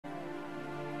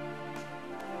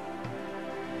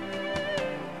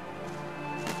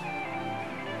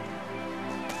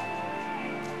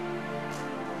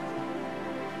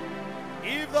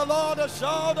the Lord a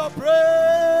shout of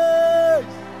praise.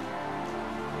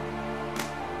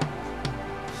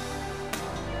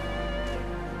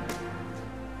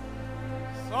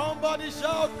 Somebody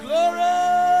shout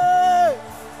glory.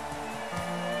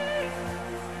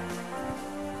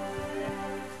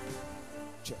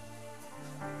 Check.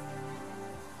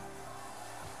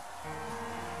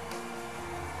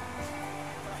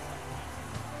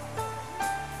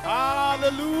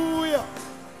 Hallelujah.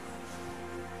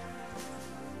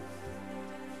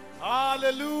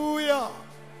 Hallelujah.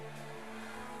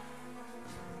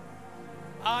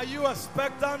 Are you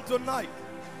expectant tonight?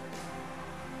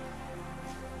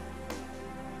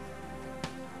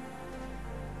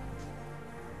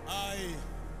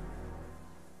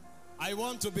 I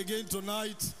want to begin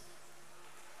tonight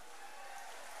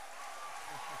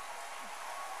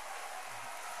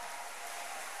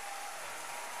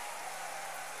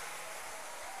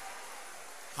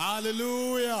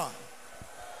hallelujah.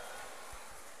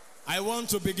 I want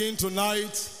to begin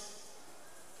tonight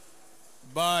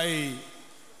by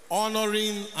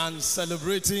honoring and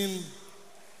celebrating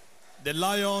the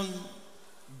lion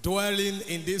dwelling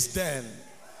in this den.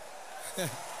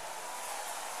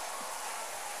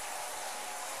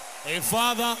 A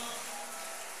father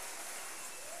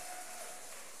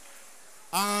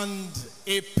and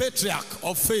a patriarch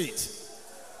of faith.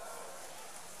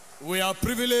 We are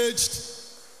privileged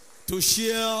to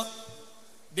share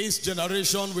this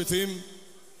generation with him.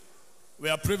 We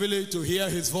are privileged to hear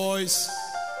his voice.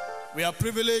 We are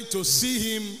privileged to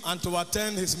see him and to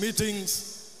attend his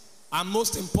meetings. And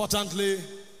most importantly,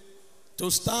 to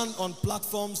stand on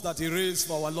platforms that he raised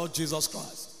for our Lord Jesus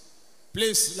Christ.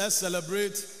 Please, let's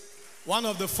celebrate one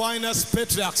of the finest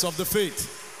patriarchs of the faith,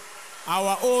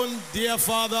 our own dear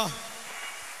father,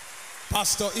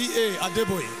 Pastor E.A.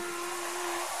 Adeboye.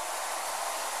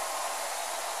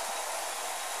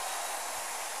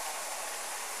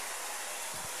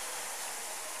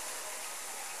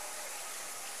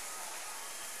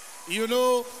 You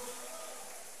know,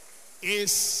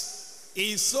 it's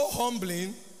so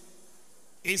humbling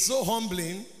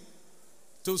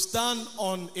to stand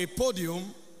on a podium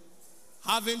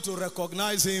having to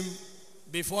recognize him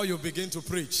before you begin to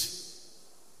preach.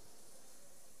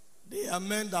 They are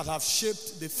men that have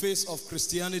shaped the face of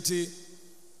Christianity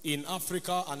in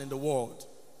Africa and in the world.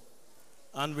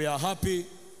 And we are happy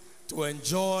to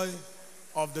enjoy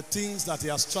of the things that he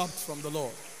has trapped from the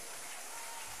Lord.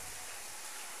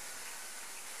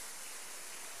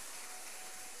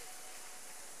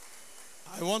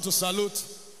 I want to salute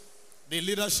the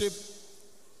leadership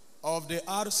of the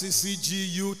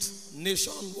RCCG youth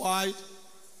nationwide,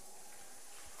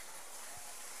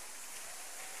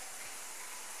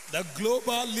 the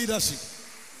global leadership.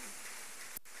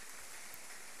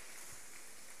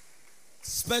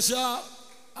 Special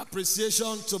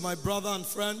appreciation to my brother and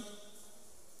friend,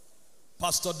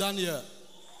 Pastor Daniel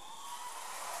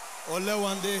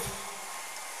Olewande.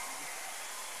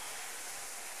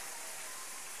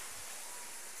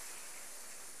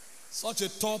 Such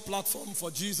a tall platform for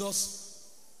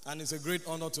Jesus, and it's a great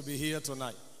honor to be here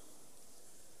tonight.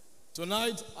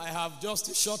 Tonight, I have just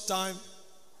a short time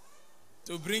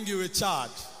to bring you a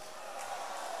charge.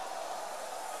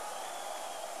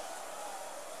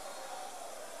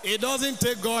 It doesn't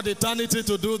take God eternity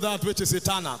to do that which is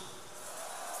eternal.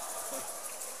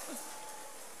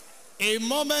 A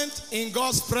moment in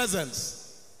God's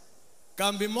presence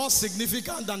can be more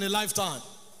significant than a lifetime.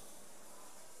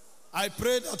 I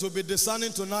pray that we'll be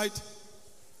discerning tonight.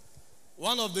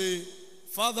 One of the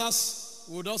fathers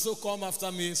would also come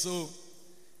after me, so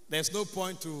there's no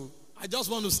point to... I just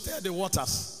want to stir the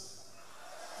waters.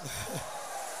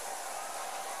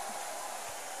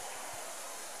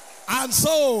 And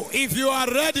so, if you are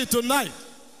ready tonight,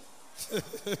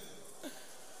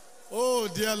 oh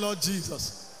dear Lord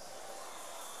Jesus,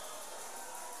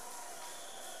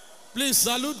 please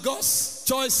salute God's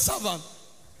choice servant,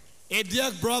 a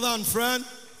dear brother and friend,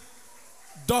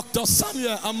 Dr.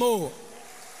 Samuel Amo.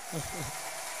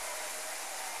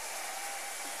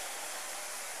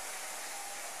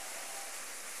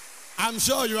 I'm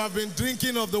sure you have been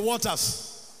drinking of the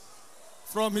waters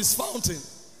from his fountain.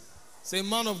 He's a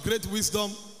man of great wisdom,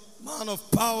 man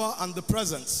of power and the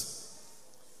presence.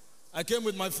 I came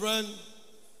with my friend,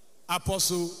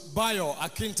 Apostle Bayo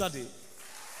Akintade.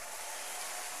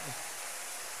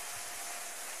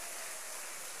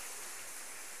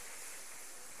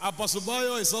 Apostle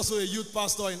Bayo is also a youth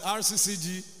pastor in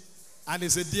RCCG and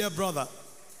is a dear brother.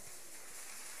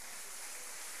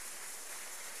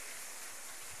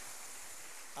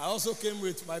 I also came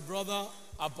with my brother,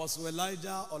 Apostle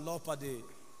Elijah Olopade.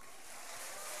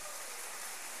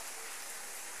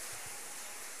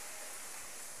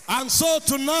 And so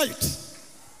tonight,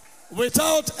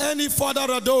 without any further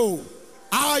ado,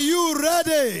 are you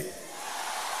ready?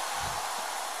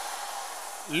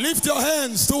 Lift your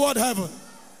hands toward heaven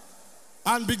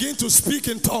and begin to speak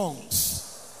in tongues.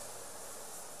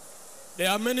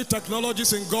 There are many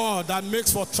technologies in God that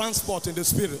makes for transport in the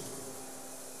spirit.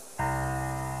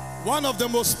 One of the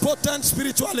most potent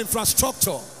spiritual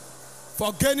infrastructure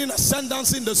for gaining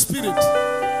ascendancy in the spirit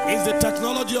is the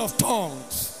technology of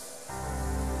tongues.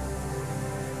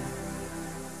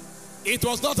 It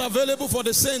was not available for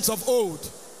the saints of old.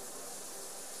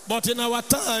 But in our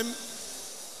time,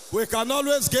 we can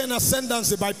always gain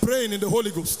ascendancy by praying in the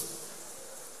Holy Ghost.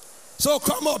 So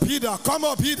come up hither, come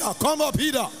up hither, come up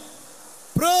hither.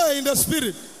 Pray in the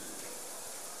spirit.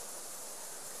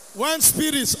 When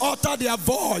spirits utter their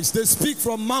voice, they speak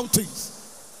from mountains.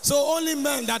 So only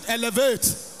men that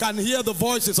elevate can hear the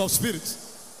voices of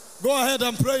spirits. Go ahead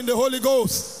and pray in the Holy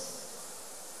Ghost.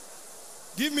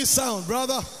 Give me sound,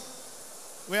 brother.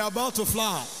 We are about to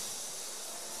fly.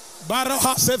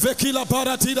 Baraha sevekila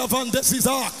paratida van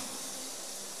desizak.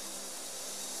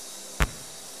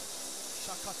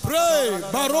 Pray,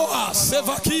 Baroa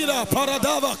sevakila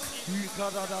paradavak.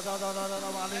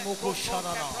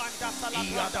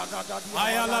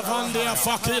 Ayalavandia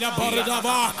fakira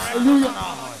paradavak.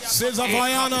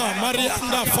 Sezavayana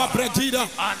Marianda Fabregida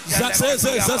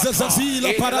Zatzeze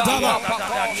Zazazazila paradavak.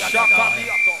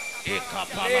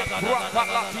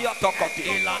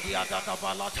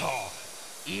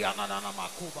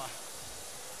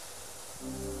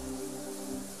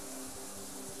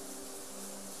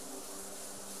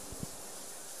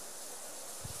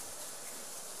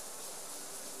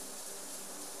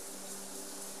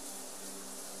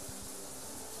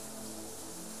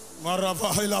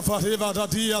 Maravahila Fariva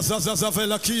Dadia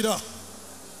Zazazavela Kira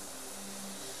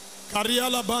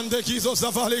Kariala Bandekizo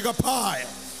Zavaliga Pai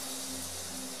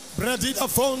Bredida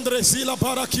Fondre Sila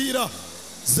Parakira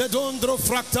Zedondro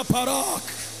Fracta Parak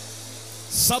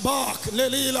Sabak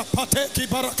Lelila Pateki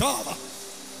Barakava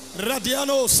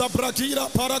Radiano Sabrakira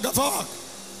Paragavak.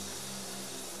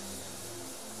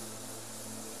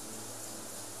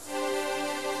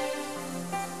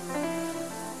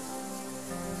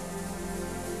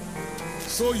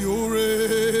 So you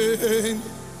reign,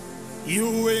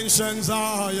 you ancient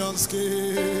Zion's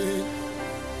king,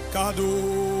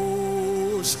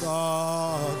 Kadosh,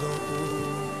 Kadosh,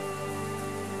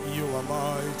 you are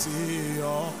mighty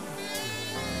on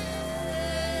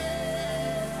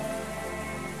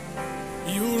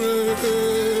you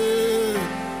reign,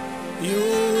 you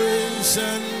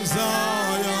ancient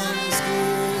Zion's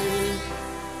king,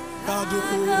 Kadosh.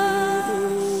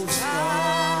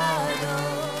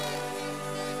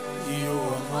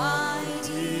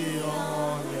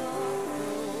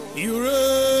 You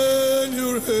reign, you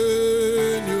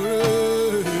reign, you reign.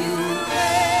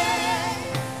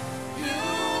 You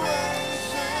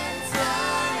reign,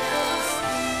 Zion's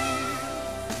king.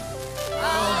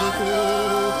 Kadosh,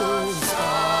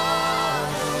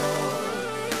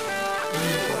 you are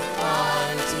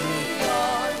mighty on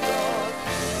your throne.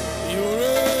 You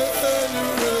reign, you reign, you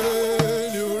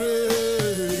reign.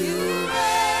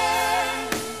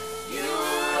 You reign, you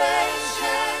ancient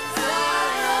Zion's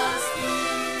king.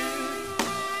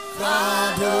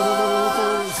 Kadosh,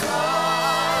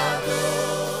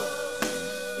 Kadosh,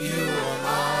 you are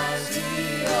mighty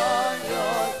on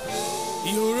your throne.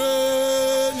 You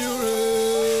reign, you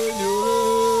reign, you reign.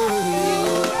 You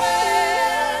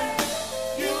reign,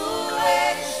 you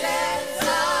ancient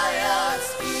Zion's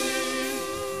king.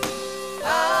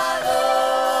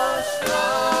 Kadosh,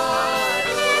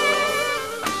 Kadosh,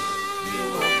 you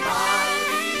are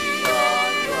mighty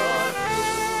on your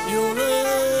throne. You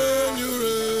reign, you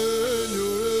reign.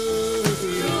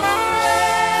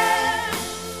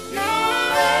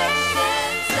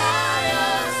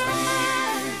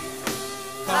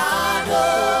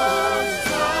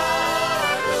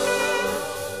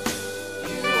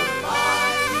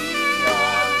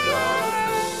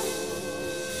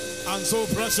 And so,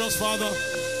 precious Father,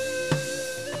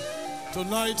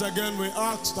 tonight again we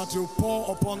ask that you pour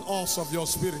upon us of your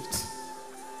Spirit.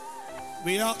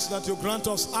 We ask that you grant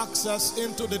us access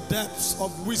into the depths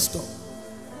of wisdom.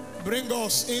 Bring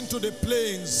us into the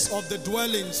plains of the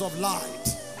dwellings of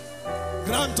light.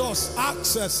 Grant us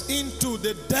access into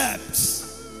the depths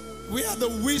where the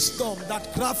wisdom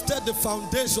that crafted the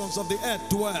foundations of the earth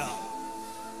dwell.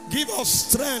 Give us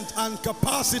strength and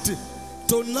capacity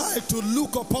tonight to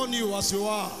look upon you as you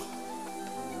are.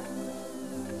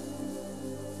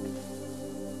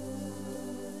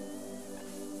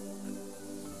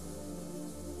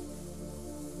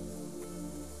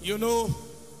 You know,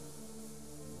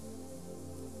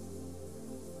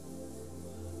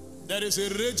 There is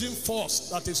a raging force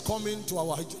that is coming to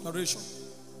our generation.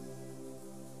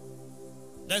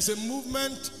 There's a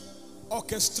movement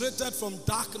orchestrated from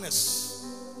darkness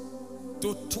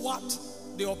to thwart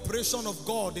the operation of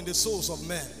God in the souls of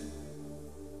men.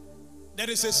 There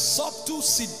is a subtle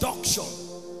seduction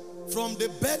from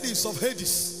the bellies of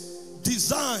Hades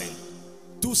designed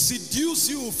to seduce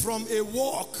you from a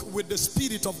walk with the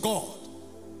Spirit of God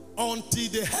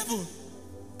until the heaven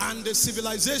and the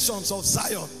civilizations of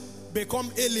Zion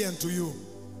become alien to you.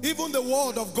 Even the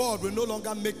word of God will no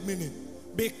longer make meaning,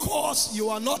 because you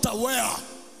are not aware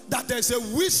that there's a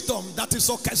wisdom that is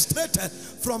orchestrated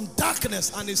from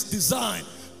darkness and is designed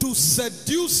to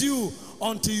seduce you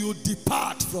until you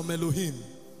depart from Elohim.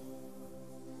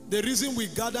 The reason we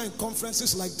gather in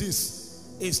conferences like this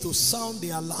is to sound the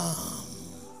alarm.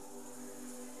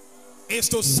 Is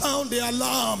to sound the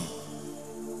alarm.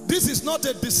 This is not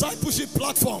a discipleship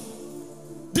platform.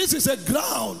 This is a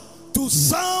ground to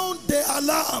sound the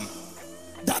alarm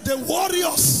that the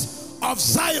warriors of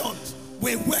Zion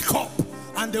will wake up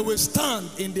and they will stand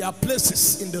in their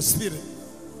places in the Spirit.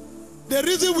 The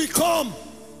reason we come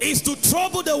is to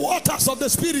trouble the waters of the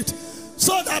Spirit,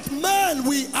 so that men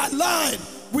will align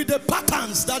with the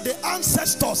patterns that the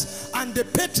ancestors and the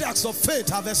patriarchs of faith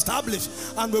have established,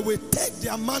 and we will take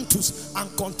their mantles and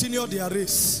continue their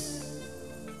race.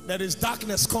 There is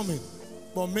darkness coming,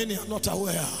 but many are not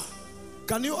aware.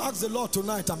 Can you ask the Lord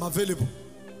tonight, I'm available?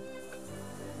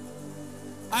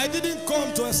 I didn't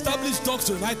come to establish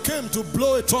doctrine. I came to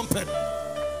blow a trumpet.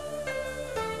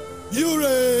 You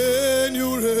reign,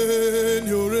 you reign,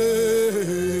 you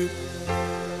reign.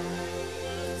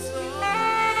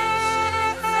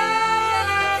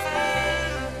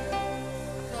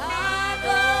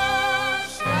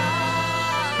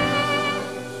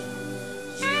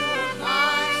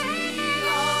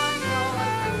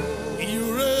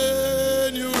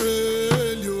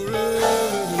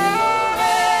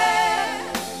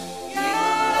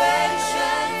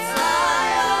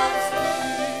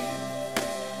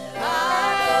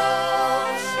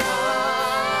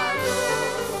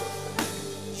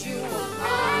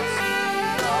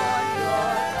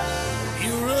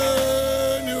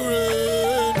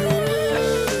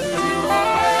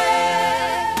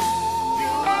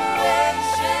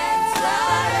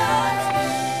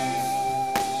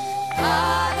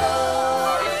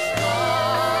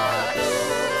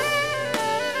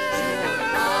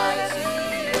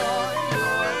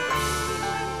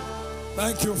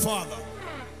 Thank you, Father.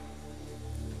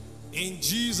 In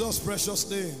Jesus' precious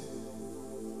name.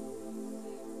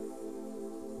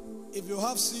 If you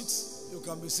have seats, you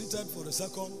can be seated for a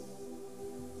second.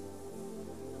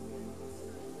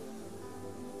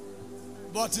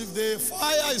 But if the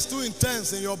fire is too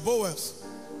intense in your bowels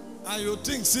and you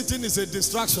think sitting is a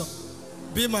distraction,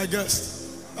 be my guest.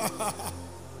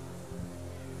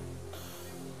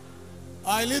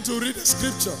 I need to read a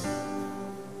scripture.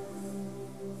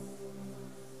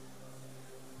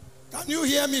 Can you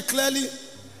hear me clearly?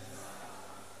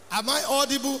 Am I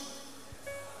audible?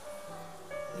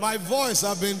 My voice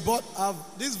have been bought.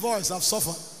 This voice have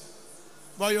suffered,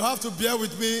 but you have to bear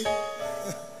with me.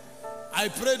 I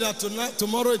pray that tonight,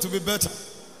 tomorrow it will be better.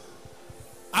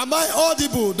 Am I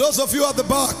audible? Those of you at the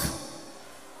back,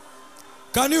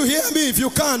 can you hear me? If you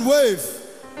can, wave.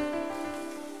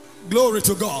 Glory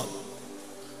to God.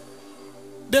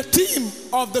 The theme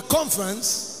of the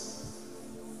conference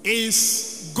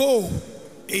is "Go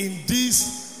in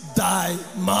this thy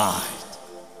might."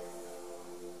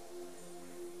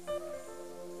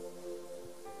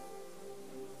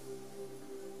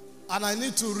 And I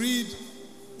need to read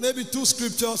maybe 2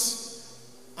 scriptures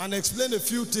and explain a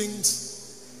few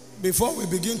things before we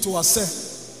begin to ascend.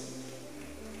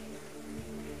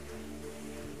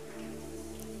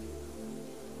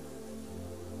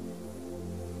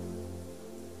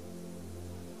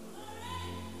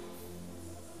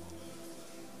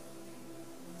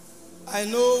 I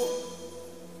know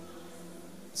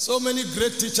so many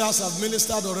great teachers have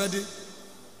ministered already,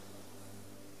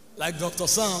 like Dr.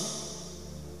 Sam,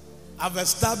 have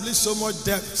established so much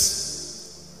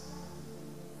depth.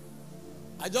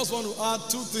 I just want to add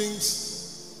 2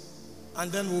 things, and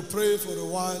then we'll pray for a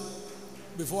while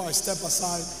before I step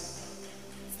aside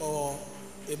for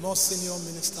a more senior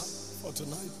minister for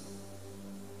tonight.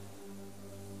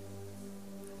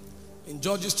 In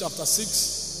Judges chapter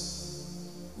 6,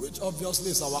 which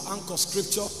obviously is our anchor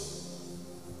scripture,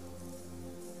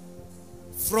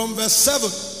 from verse 7,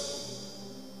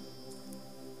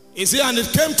 is here, and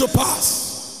it came to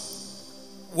pass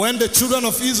when the children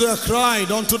of Israel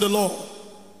cried unto the Lord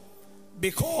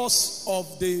because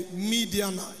of the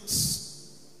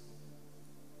Midianites,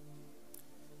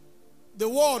 The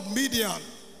word Midian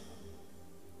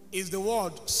is the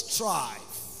word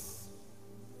strife.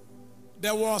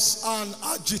 There was an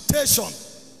agitation.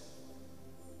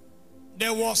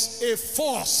 There was a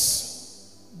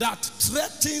force that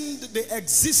threatened the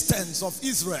existence of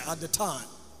Israel at the time.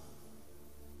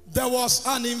 There was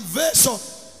an invasion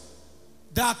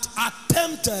that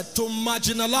attempted to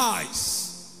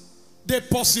marginalize the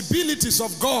possibilities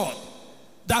of God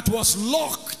that was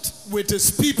locked with his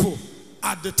people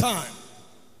at the time.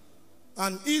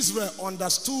 And Israel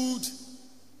understood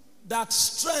that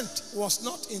strength was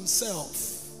not in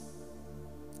self.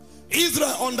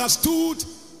 Israel understood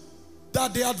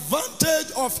that the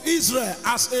advantage of Israel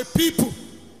as a people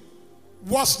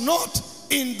was not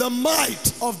in the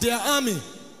might of their army.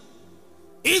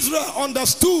 Israel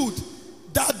understood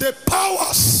that the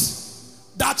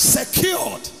powers that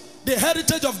secured the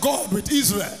heritage of God with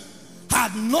Israel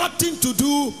had nothing to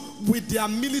do with their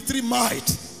military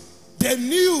might. They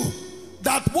knew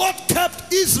that what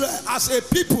kept Israel as a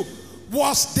people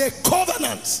was the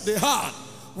covenants they had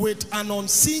with an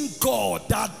unseen God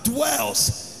that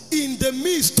dwells in the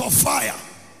midst of fire.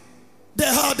 They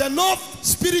had enough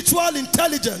spiritual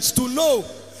intelligence to know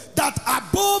that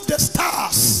above the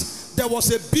stars there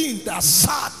was a being that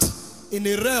sat in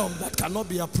a realm that cannot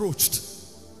be approached.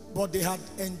 But they had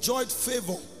enjoyed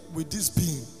favor with this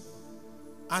being.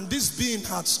 And this being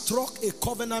had struck a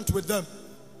covenant with them.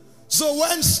 So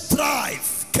when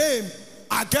strife came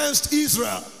against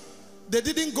Israel, they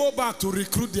didn't go back to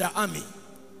recruit their army.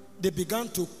 They began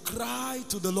to cry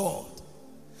to the Lord.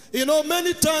 You know,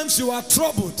 many times you are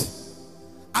troubled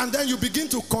and then you begin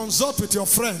to consult with your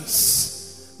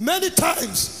friends. Many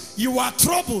times you are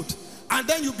troubled and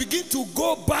then you begin to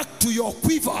go back to your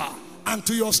quiver and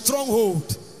to your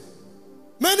stronghold.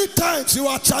 Many times you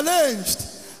are challenged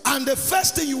and the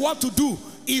first thing you want to do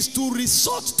is to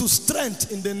resort to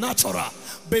strength in the natural,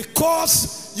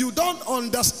 because you don't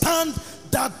understand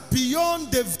that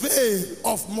beyond the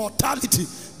veil of mortality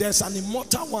there's an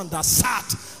immortal one that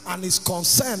sat and is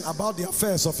concerned about the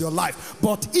affairs of your life.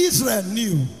 But Israel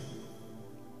knew.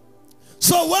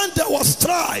 So when there was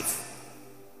strife,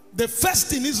 the first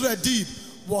thing Israel did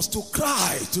was to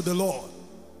cry to the Lord.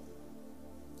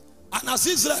 And as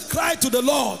Israel cried to the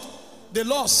Lord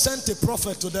sent a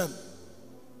prophet to them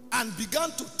and began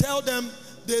to tell them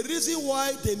the reason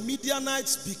why the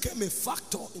Midianites became a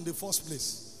factor in the first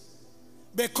place.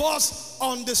 Because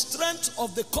on the strength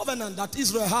of the covenant that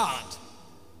Israel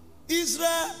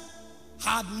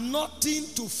had nothing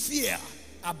to fear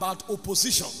about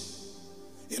opposition.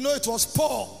 You know, it was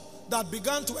Paul that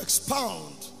began to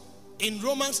expound in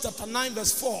Romans chapter 9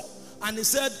 verse 4. And he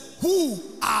said, who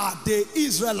are the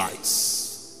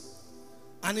Israelites?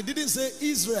 And he didn't say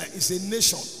Israel is a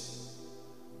nation.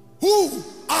 Who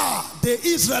are the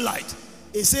Israelites?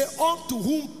 He said, unto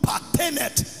whom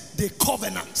pertaineth the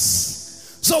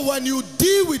covenants. So when you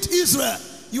deal with Israel,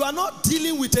 you are not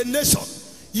dealing with a nation.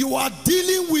 You are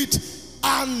dealing with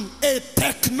a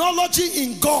technology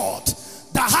in God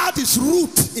that had its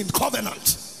root in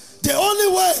covenant. The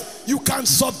only way you can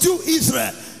subdue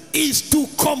Israel is to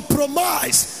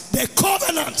compromise the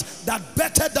covenant that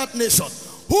bettered that nation.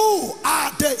 Who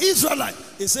are the Israelites?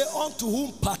 He said, unto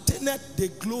whom pertaineth the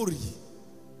glory.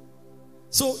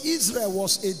 So Israel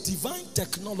was a divine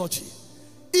technology.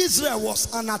 Israel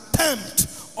was an attempt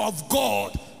of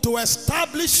God to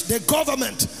establish the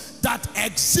government that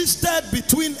existed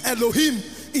between Elohim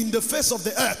in the face of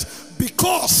the earth.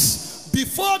 Because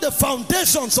before the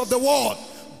foundations of the world,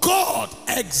 God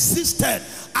existed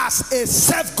as a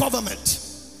self-government.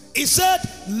 He said,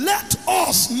 let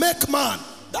us make man.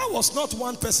 That was not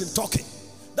one person talking.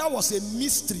 That was a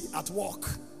mystery at work.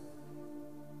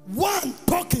 One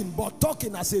talking, but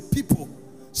talking as a people.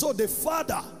 So the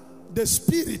Father, the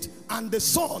Spirit, and the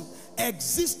Son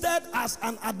existed as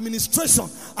an administration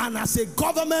and as a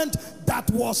government that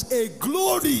was a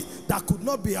glory that could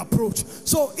not be approached.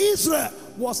 So Israel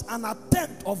was an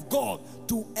attempt of God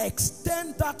to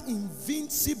extend that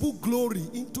invincible glory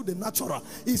into the natural.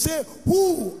 He said,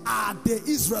 who are the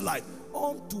Israelites?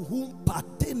 Unto whom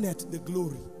pertaineth the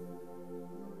glory.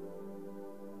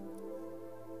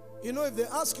 You know, if they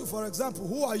ask you, for example,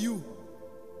 who are you?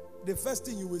 The first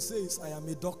thing you will say is, I am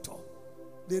a doctor.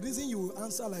 The reason you will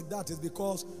answer like that is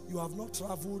because you have not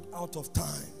traveled out of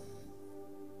time.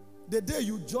 The day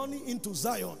you journey into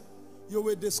Zion, you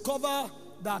will discover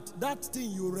that that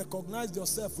thing you recognized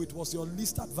yourself with was your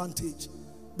least advantage.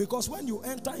 Because when you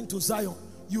enter into Zion,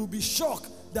 you'll be shocked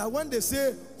that when they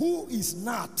say, who is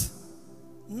Nat?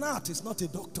 Nat is not a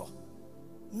doctor.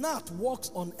 Nat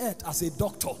works on earth as a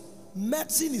doctor.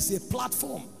 Medicine is a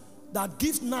platform that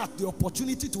gives Nat the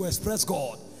opportunity to express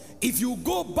God. If you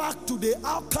go back to the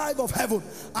archive of heaven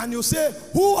and you say,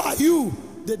 who are you?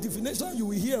 The definition you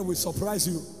will hear will surprise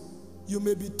you. You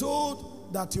may be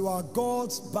told that you are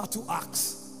God's battle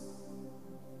axe.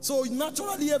 So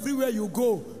naturally, everywhere you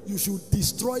go, you should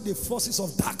destroy the forces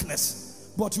of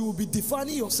darkness. But you will be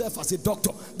defining yourself as a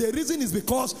doctor. The reason is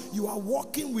because you are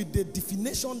working with the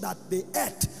definition that the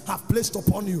earth have placed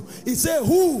upon you. He said,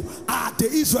 who are the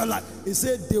Israelites? He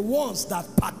said, the ones that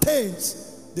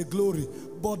pertains the glory.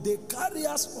 But the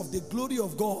carriers of the glory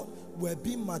of God were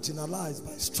being marginalized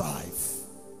by strife.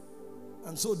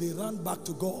 And so they ran back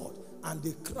to God and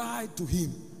they cried to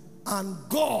him. And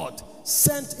God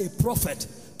sent a prophet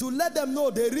to let them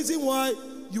know the reason why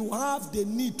you have the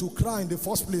need to cry in the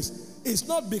first place. It's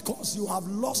not because you have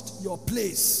lost your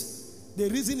place. The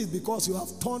reason is because you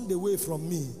have turned away from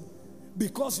me.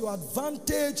 Because your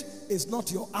advantage is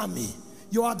not your army.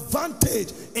 Your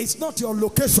advantage is not your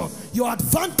location. Your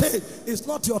advantage is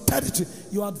not your territory.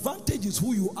 Your advantage is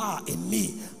who you are in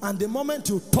me. And the moment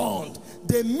you turned,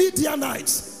 the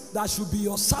Midianites that should be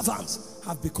your servants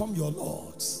have become your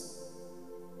lords.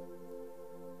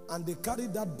 And they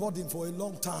carried that burden for a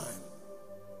long time,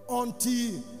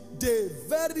 until the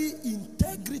very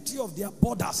integrity of their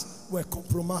borders were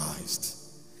compromised.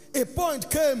 A point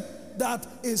came that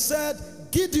it said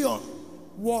Gideon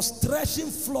was threshing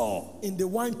floor in the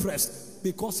winepress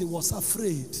because he was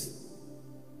afraid.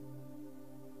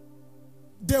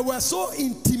 They were so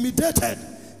intimidated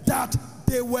that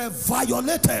they were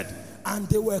violated and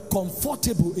they were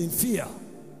comfortable in fear.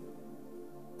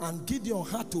 And Gideon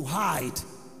had to hide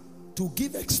to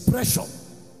give expression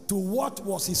to what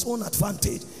was his own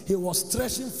advantage. He was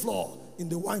threshing floor in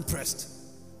the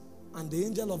winepress. And the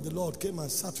angel of the Lord came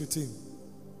and sat with him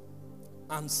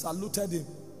and saluted him.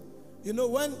 You know,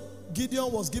 when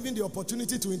Gideon was given the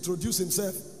opportunity to introduce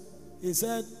himself, he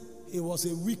said he was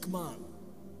a weak man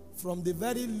from the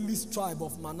very least tribe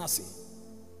of Manasseh.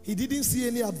 He didn't see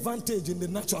any advantage in the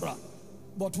natural.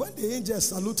 But when the angel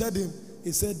saluted him,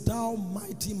 he said, thou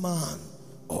mighty man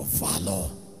of valor.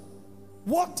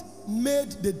 What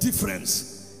made the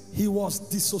difference? He was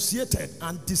dissociated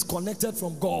and disconnected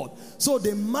from God. So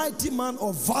the mighty man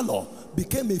of valor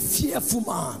became a fearful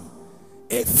man.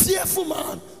 A fearful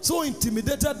man, so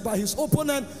intimidated by his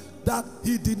opponent that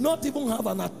he did not even have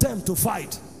an attempt to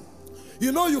fight.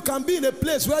 You know, you can be in a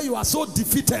place where you are so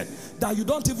defeated that you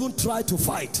don't even try to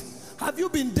fight. Have you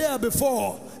been there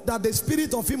before, that the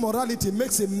spirit of immorality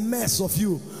makes a mess of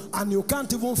you and you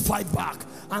can't even fight back,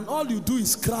 and all you do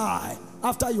is cry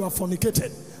after you have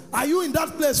fornicated? Are you in that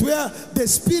place where the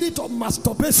spirit of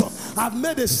masturbation have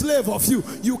made a slave of you?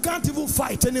 You can't even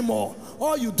fight anymore.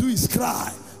 All you do is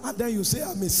cry. And then you say,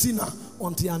 I'm a sinner,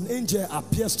 until an angel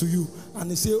appears to you and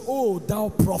he say, oh, thou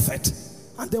prophet.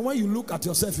 And then when you look at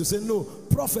yourself, you say, no,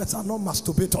 prophets are not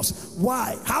masturbators.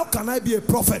 Why? How can I be a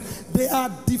prophet? They are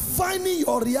defining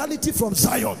your reality from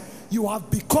Zion. You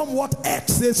have become what earth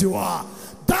says you are.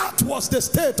 That was the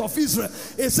state of Israel.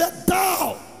 He said,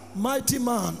 thou mighty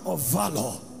man of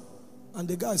valor. And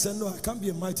the guy said, no, I can't be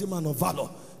a mighty man of valor.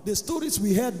 The stories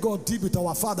we heard God did with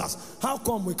our fathers, how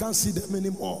come we can't see them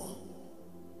anymore?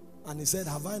 And he said,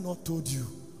 have I not told you,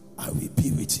 I will be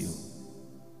with you?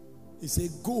 He said,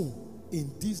 go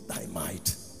in this thy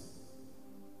might.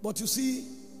 But you see,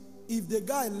 if the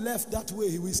guy left that way,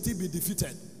 he will still be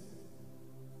defeated.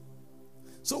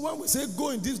 So when we say go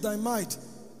in this thy might,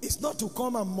 it's not to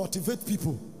come and motivate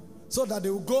people so that they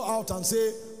will go out and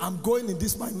say, I'm going in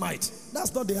this my might.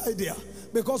 That's not the idea.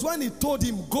 Because when he told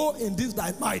him, go in this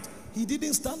thy might, he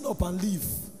didn't stand up and leave.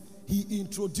 He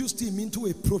introduced him into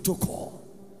a protocol.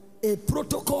 A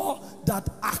protocol that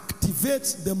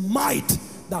activates the might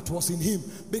that was in him.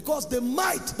 Because the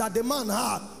might that the man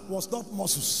had was not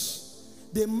muscles.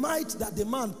 The might that the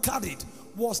man carried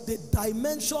was the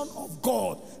dimension of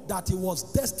God that he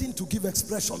was destined to give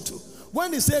expression to.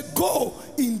 When he said, go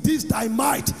in this thy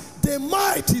might, the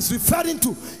might he's referring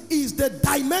to is the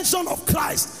dimension of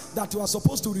Christ that you are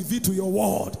supposed to reveal to your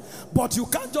world. But you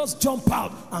can't just jump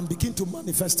out and begin to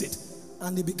manifest it.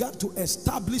 And he began to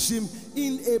establish him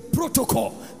in a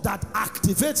protocol that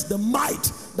activates the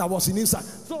might that was in inside.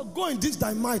 So going this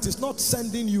thy might is not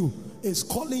sending you, it's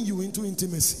calling you into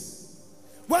intimacy.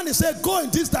 When he said go in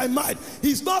this thy might,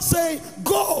 he's not saying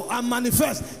go and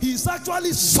manifest. He's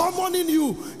actually summoning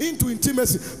you into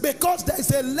intimacy, because there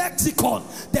is a lexicon,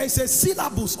 there is a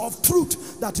syllabus of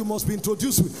truth that you must be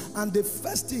introduced with. And the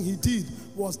first thing he did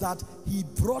was that he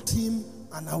brought him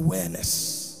an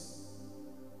awareness.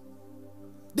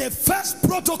 The first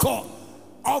protocol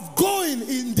of going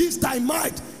in this thy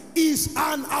might is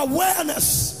an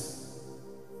awareness.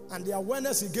 And the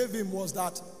awareness he gave him was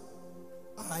that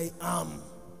I am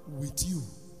with you.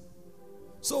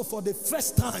 So for the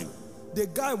first time, the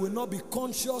guy will not be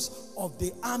conscious of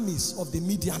the armies of the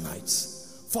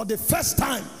Midianites. For the first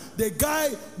time, the guy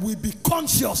will be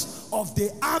conscious of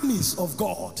the armies of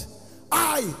God.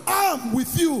 I am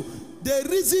with you. The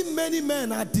reason many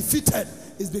men are defeated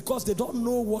is because they don't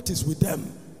know what is with them.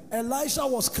 Elisha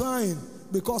was crying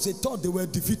because he thought they were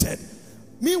defeated.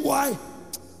 Meanwhile,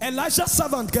 Elisha's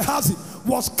servant Gehazi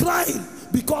was crying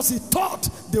because he thought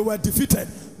they were defeated.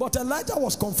 But Elijah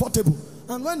was comfortable.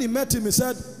 And when he met him, he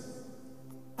said,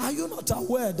 are you not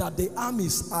aware that the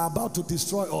armies are about to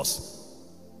destroy us?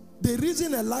 The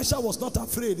reason Elisha was not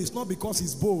afraid is not because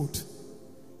he's bold.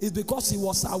 It's because he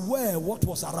was aware what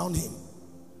was around him.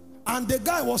 And the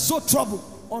guy was so troubled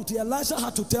until Elisha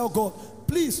had to tell God,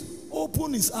 please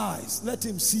open his eyes, let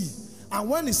him see. And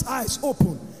when his eyes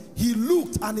opened, he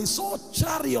looked and he saw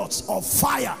chariots of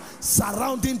fire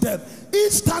surrounding them.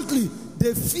 Instantly,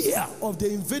 the fear of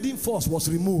the invading force was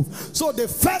removed. So the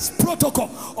first protocol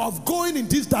of going in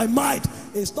this dynamite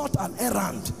is not an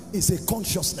errand, it's a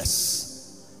consciousness.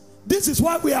 This is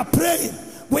why we are praying.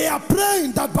 We are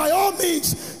praying that by all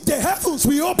means the heavens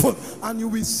will open and you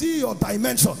will see your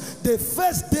dimension. The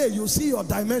first day you see your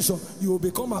dimension, you will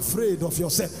become afraid of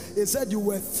yourself. It said you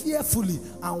were fearfully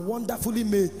and wonderfully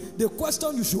made. The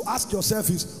question you should ask yourself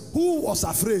is, who was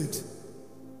afraid?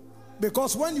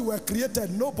 Because when you were created,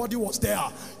 nobody was there.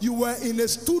 You were in a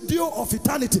studio of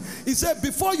eternity. He said,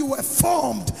 before you were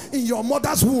formed in your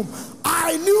mother's womb,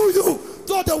 I knew you.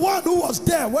 So the one who was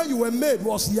there when you were made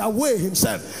was Yahweh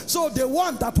himself. So the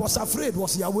one that was afraid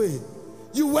was Yahweh.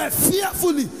 You were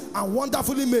fearfully and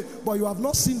wonderfully made, but you have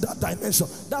not seen that dimension.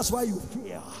 That's why you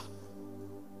fear.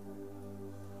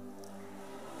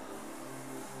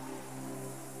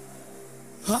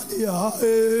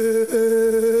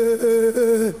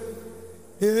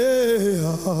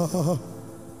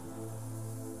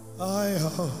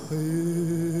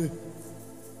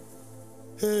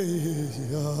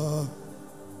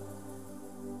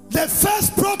 The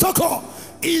first protocol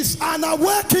is an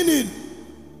awakening.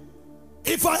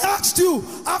 If I asked you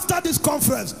after this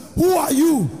conference, who are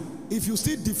you? If you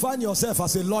still define yourself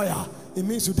as a lawyer, it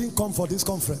means you didn't come for this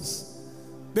conference.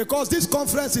 Because this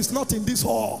conference is not in this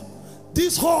hall.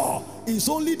 This hall is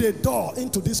only the door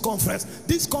into this conference.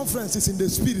 This conference is in the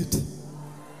spirit.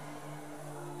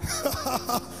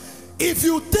 If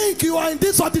you think you are in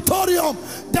this auditorium,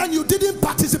 then you didn't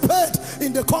participate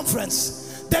in the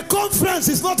conference. The conference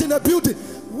is not in a building.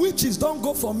 Witches don't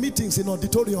go for meetings in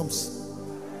auditoriums.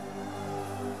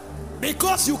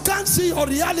 Because you can't see your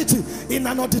reality in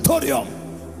an auditorium.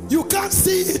 You can't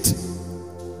see it.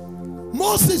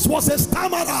 Moses was a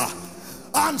stammerer.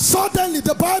 And suddenly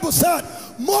the Bible said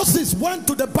Moses went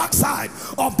to the backside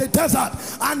of the desert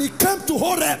and he came to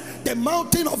Horeb, the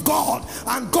mountain of God,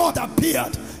 and God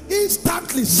appeared.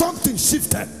 Instantly something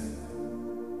shifted.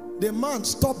 The man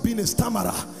stopped being a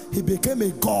stammerer. He became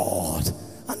a God.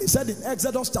 And he said in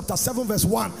Exodus chapter 7 verse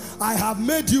 1, I have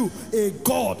made you a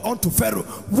God unto Pharaoh.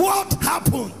 What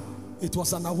happened? It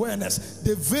was an awareness.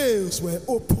 The veils were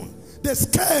open. The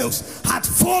scales had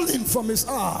fallen from his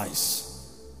eyes.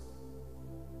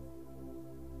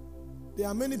 There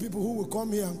are many people who will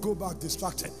come here and go back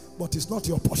distracted, but it's not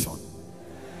your portion.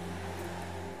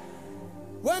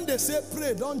 When they say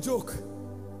pray, don't joke.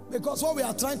 Because what we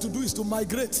are trying to do is to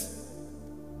migrate.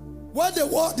 When the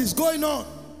world is going on,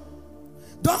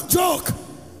 don't joke.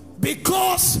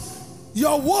 Because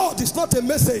your word is not a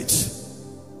message.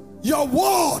 Your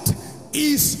word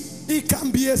is, it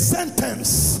can be a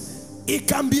sentence. It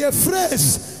can be a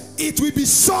phrase. It will be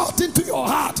shot into your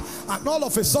heart. And all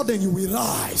of a sudden you will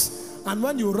rise. And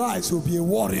when you rise, you'll be a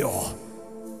warrior.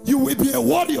 You will be a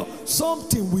warrior.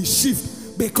 Something will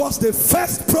shift. Because the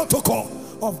first protocol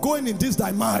of going in this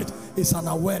dynamite is an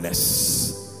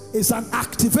awareness. It's an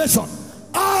activation.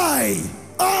 I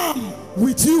am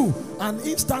with you. And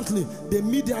instantly, the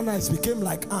Midianites became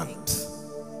like ants.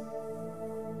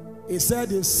 He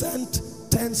said he sent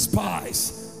 10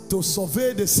 spies to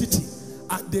survey the city.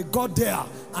 And they got there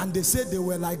and they said they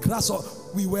were like grasshoppers.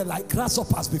 We were like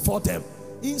grasshoppers before them.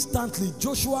 Instantly,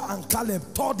 Joshua and Caleb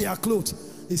tore their clothes.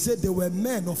 He said they were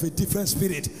men of a different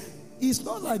spirit. It's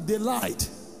not like they lied.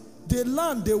 The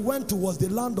land they went to was the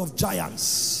land of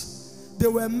giants. They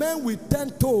were men with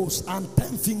 10 toes and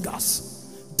 10 fingers.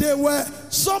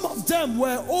 Some of them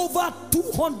were over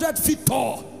 200 feet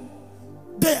tall.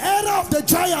 The era of the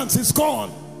giants is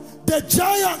gone. The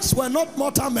giants were not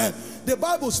mortal men. The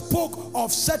Bible spoke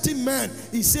of certain men.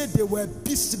 He said they were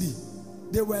beastly.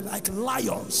 They were like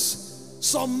lions.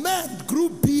 Some men grew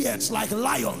beards like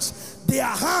lions. Their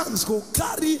hands could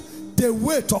carry the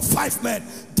weight of 5 men.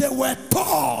 They were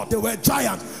tall, they were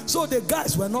giants. So the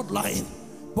guys were not lying.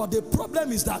 But the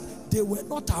problem is that they were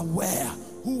not aware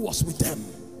who was with them.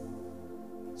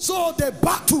 So the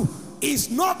battle is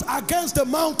not against the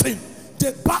mountain.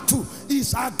 The battle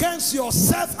is against your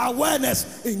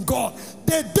self-awareness in God.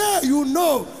 The day you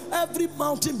know, every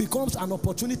mountain becomes an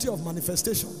opportunity of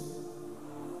manifestation.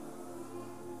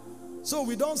 So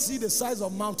we don't see the size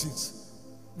of mountains.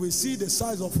 We see the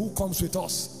size of who comes with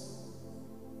us.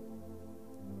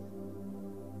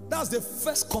 That's the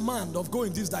first command of go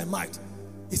in this thy might.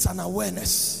 It's an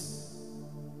awareness.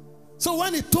 So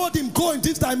when he told him go in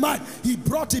this thy might, he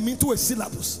brought him into a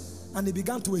syllabus and he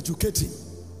began to educate him.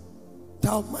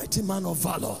 Thou mighty man of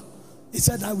valor. He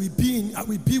said, I will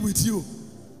be with you.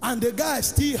 And the guy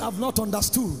still have not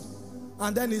understood.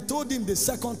 And then he told him the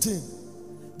second thing.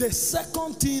 The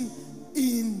second thing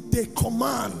in the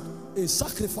command is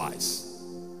sacrifice.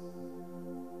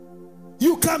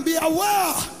 You can be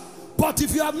aware, but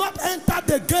if you have not entered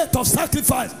the gate of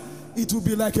sacrifice, it will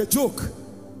be like a joke.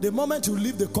 The moment you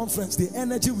leave the conference, the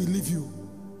energy will leave you.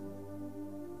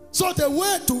 So the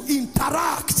way to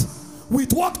interact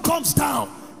with what comes down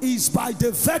is by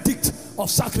the verdict of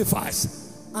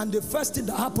sacrifice. And the first thing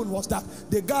that happened was that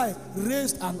the guy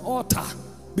raised an altar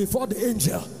before the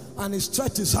angel and he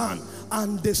stretched his hand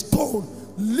and the stone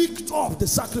licked up the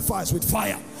sacrifice with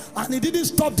fire. And he didn't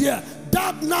stop there.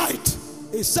 That night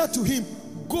he said to him,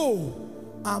 go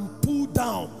and pull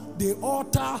down the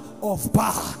altar of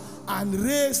Baal and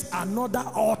raise another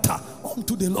altar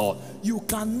unto the Lord. You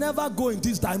can never go in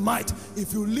this thy might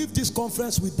if you leave this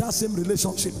conference with that same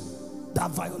relationship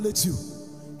that violates you.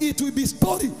 It will be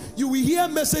story. You will hear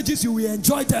messages, you will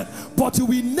enjoy them, but you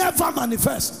will never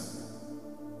manifest.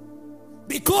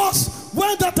 Because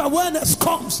when that awareness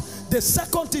comes, the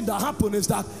second thing that happens is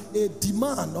that a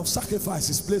demand of sacrifice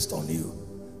is placed on you.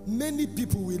 Many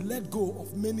people will let go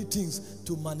of many things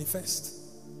to manifest.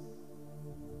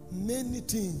 Many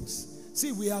things.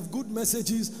 See, we have good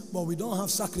messages, but we don't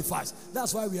have sacrifice.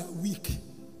 That's why we are weak.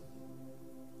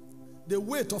 The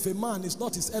weight of a man is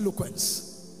not his eloquence.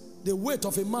 The weight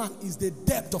of a man is the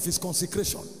depth of his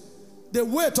consecration. The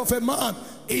weight of a man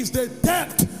is the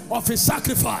depth of his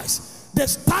sacrifice. The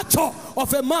stature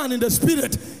of a man in the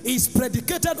spirit is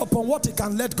predicated upon what he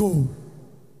can let go.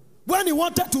 When he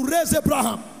wanted to raise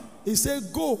Abraham, he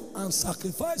said, go and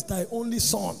sacrifice thy only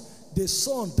son, the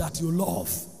son that you love.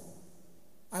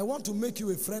 I want to make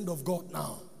you a friend of God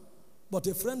now. But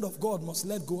a friend of God must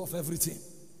let go of everything.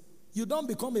 You don't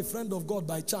become a friend of God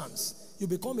by chance. You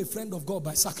become a friend of God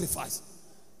by sacrifice.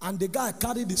 And the guy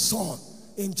carried his son.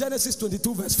 In Genesis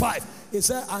 22 verse 5, he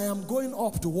said, I am going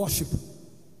up to worship.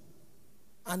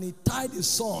 And he tied his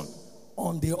son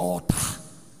on the altar.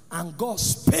 And God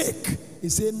spake. He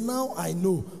said, now I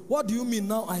know. What do you mean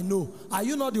now I know? Are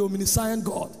you not the omniscient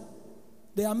God?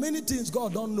 There are many things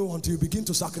God don't know until you begin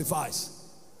to sacrifice.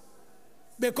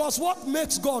 Because what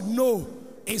makes God know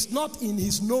is not in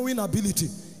his knowing ability.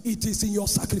 It is in your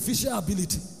sacrificial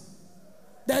ability.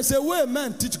 There's a way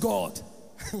men teach God.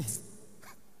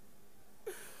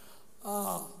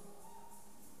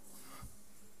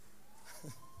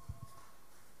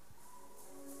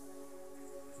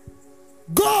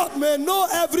 God may know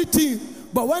everything,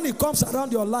 but when he comes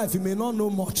around your life, he may not know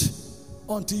much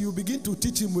until you begin to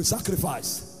teach him with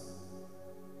sacrifice.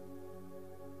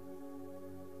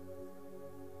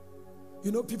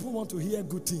 You know, people want to hear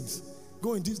good things.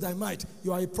 Go in this thy might.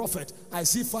 You are a prophet. I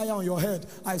see fire on your head.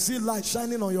 I see light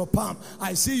shining on your palm.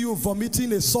 I see you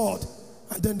vomiting a sword.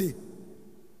 And then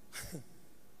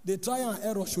the trial and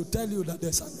error should tell you that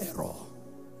there's an error.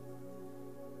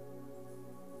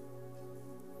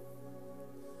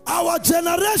 Our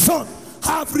generation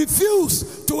have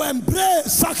refused to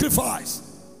embrace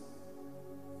sacrifice.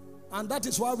 And that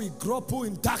is why we grapple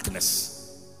in darkness.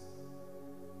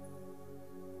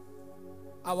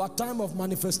 Our time of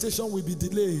manifestation will be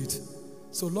delayed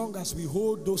so long as we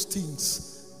hold those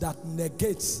things that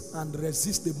negate and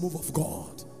resist the move of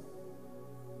God.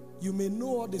 You may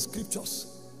know all the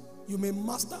scriptures. You may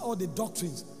master all the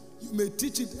doctrines. You may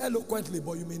teach it eloquently,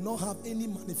 but you may not have any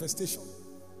manifestation.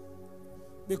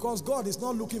 Because God is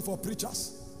not looking for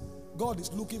preachers. God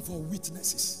is looking for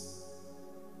witnesses.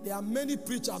 There are many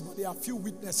preachers, but there are few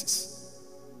witnesses.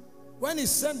 When he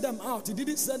sent them out, he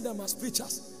didn't send them as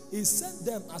preachers. He sent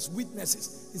them as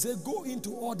witnesses. He said, go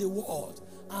into all the world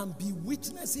and be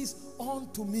witnesses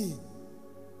unto me.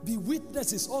 Be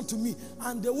witnesses unto me.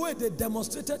 And the way they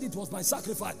demonstrated it was by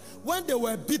sacrifice. When they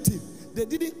were beaten, they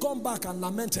didn't come back and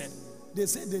lamented. They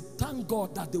said they thanked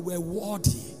God that they were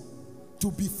worthy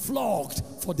to be flogged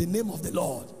for the name of the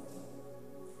Lord.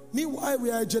 Meanwhile,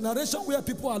 we are a generation where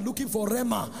people are looking for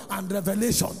rhema and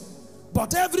revelation.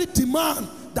 But every demand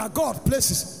that God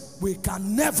places, we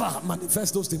can never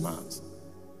manifest those demands.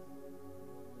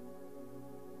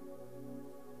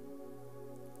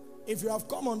 If you have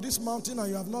come on this mountain and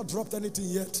you have not dropped anything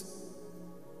yet,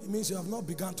 it means you have not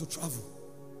begun to travel.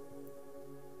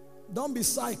 Don't be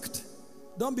psyched.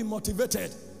 Don't be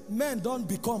motivated. Men don't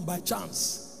become by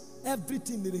chance.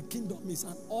 Everything in the kingdom is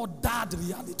an ordered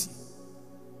reality.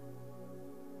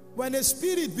 When a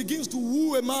spirit begins to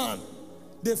woo a man,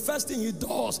 the first thing he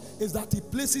does is that he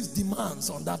places demands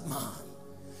on that man.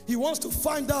 He wants to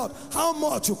find out how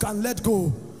much you can let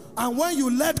go. And when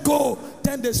you let go,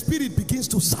 then the spirit begins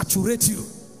to saturate you.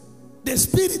 The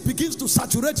spirit begins to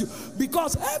saturate you,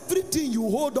 because everything you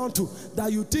hold on to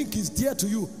that you think is dear to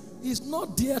you is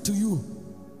not dear to you.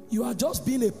 You are just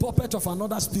being a puppet of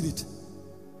another spirit.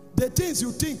 The things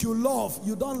you think you love,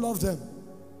 you don't love them.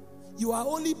 You are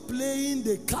only playing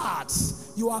the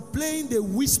cards. You are playing the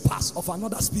whispers of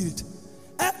another spirit.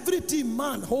 Everything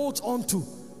man holds on to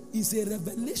is a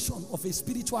revelation of a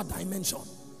spiritual dimension.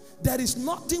 There is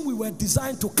nothing we were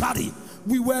designed to carry.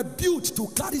 We were built to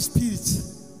carry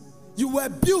spirits. You were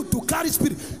built to carry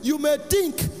spirit. You may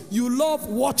think you love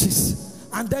watches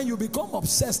and then you become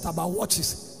obsessed about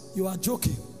watches. You are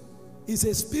joking. It's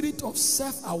a spirit of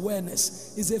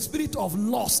self-awareness. It's a spirit of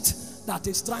lust that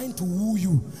is trying to woo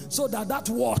you, so that that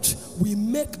watch, we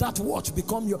make that watch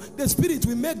become your, the spirit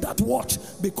will make that watch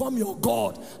become your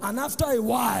God. And after a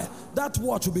while, that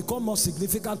watch will become more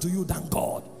significant to you than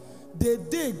God. The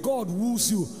day God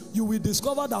woos you, you will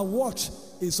discover that watch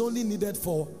is only needed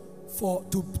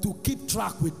to keep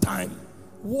track with time.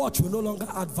 Watch will no longer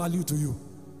add value to you.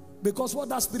 Because what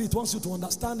that spirit wants you to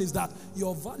understand is that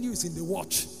your value is in the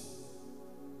watch.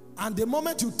 And the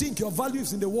moment you think your value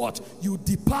is in the watch, you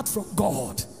depart from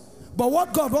God. But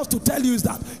what God wants to tell you is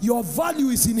that your value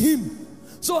is in Him.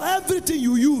 So everything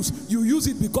you use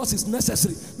it because it's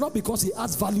necessary, not because it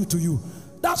adds value to you.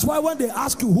 That's why when they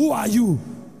ask you, who are you?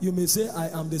 You may say, I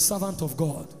am the servant of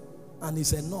God. And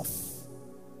it's enough.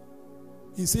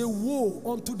 He said, woe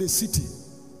unto the city,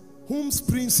 whom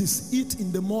princes eat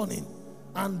in the morning,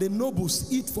 and the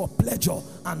nobles eat for pleasure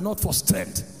and not for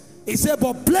strength. He said,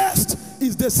 but blessed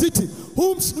is the city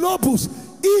whom nobles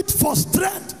eat for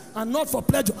strength and not for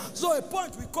pleasure. So a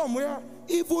point will come where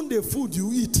even the food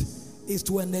you eat is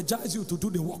to energize you to do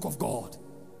the work of God.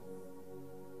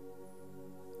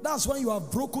 That's when you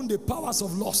have broken the powers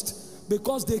of lust,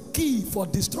 because the key for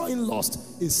destroying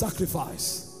lust is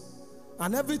sacrifice.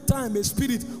 And every time a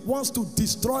spirit wants to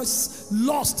destroy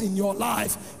lust in your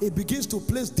life, it begins to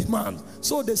place demand.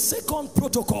 So the second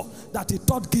protocol that he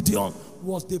taught Gideon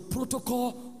was the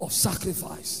protocol of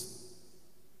sacrifice.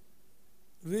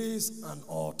 Raise an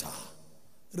altar.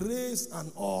 Raise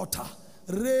an altar.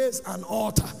 Raise an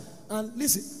altar. And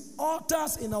listen,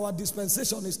 altars in our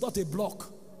dispensation is not a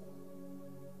block.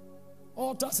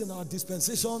 Altars in our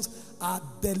dispensations are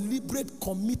deliberate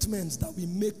commitments that we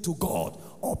make to God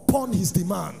upon His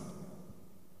demand.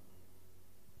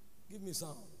 Give me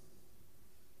some.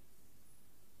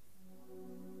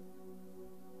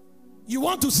 You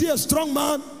want to see a strong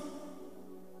man?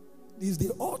 It's the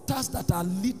altars that are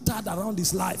littered around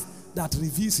his life that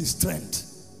reveals his strength.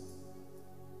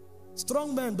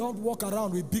 Strong men don't walk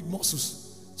around with big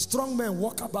muscles. Strong men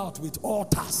walk about with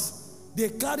altars. They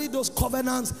carry those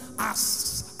covenants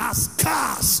as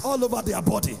scars all over their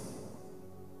body.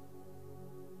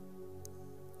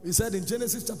 He said in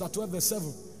Genesis chapter 12 verse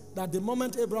 7 that the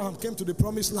moment Abraham came to the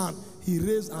promised land, he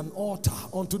raised an altar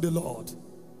unto the Lord.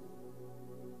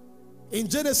 In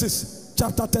Genesis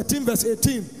chapter 13 verse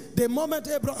 18, the moment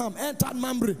Abraham entered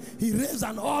Mamre, he raised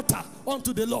an altar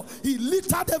unto the Lord. He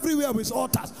littered everywhere with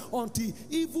altars until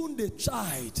even the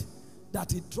child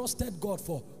that he trusted God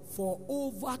for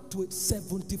over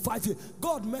 75 years.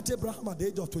 God met Abraham at the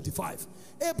age of 25.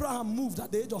 Abraham moved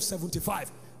at the age of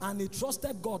 75. And he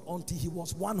trusted God until he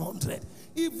was 100.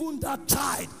 Even that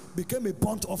child became a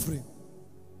burnt offering.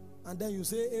 And then you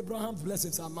say, Abraham's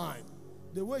blessings are mine.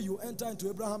 The way you enter into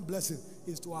Abraham's blessing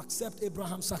is to accept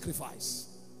Abraham's sacrifice.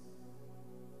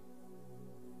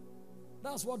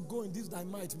 That's what going this thy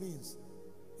might means.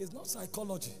 It's not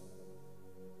psychology.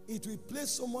 It will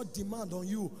place so much demand on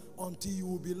you until you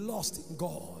will be lost in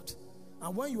God.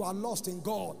 And when you are lost in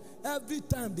God, every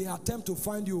time they attempt to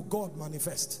find you, God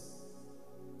manifests.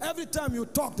 Every time you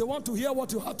talk, they want to hear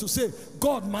what you have to say.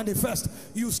 God manifests.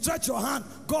 You stretch your hand,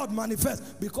 God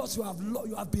manifests, because you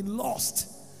have been lost.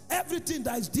 Everything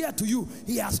that is dear to you,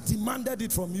 He has demanded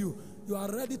it from you. You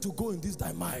are ready to go in this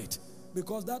thy might,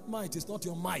 because that might is not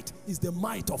your might, it's the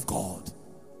might of God.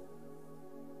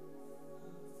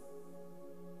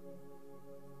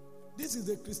 This is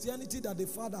the Christianity that the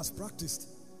fathers practiced.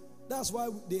 That's why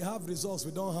they have results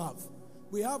we don't have.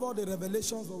 We have all the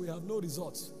revelations, but we have no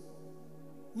results.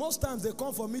 Most times they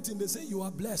come for meeting, they say you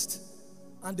are blessed,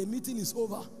 and the meeting is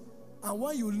over. And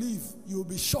when you leave, you'll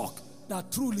be shocked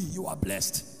that truly you are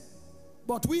blessed.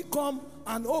 But we come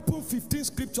and open 15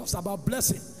 scriptures about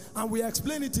blessing, and we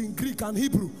explain it in Greek and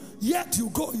Hebrew. Yet you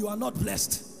go, you are not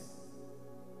blessed.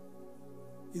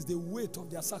 It's the weight of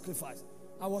their sacrifice.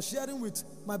 I was sharing with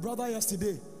my brother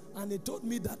yesterday, and he told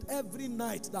me that every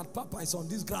night that Papa is on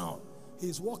this ground,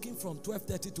 he's walking from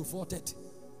 12:30 to 4:30.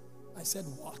 I said,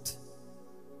 what?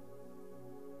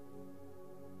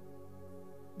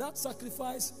 That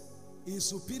sacrifice is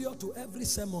superior to every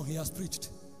sermon he has preached.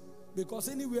 Because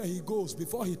anywhere he goes,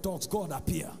 before he talks, God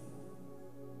appears.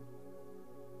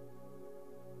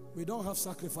 We don't have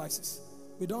sacrifices.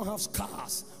 We don't have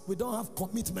scars. We don't have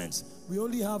commitments. We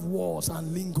only have wars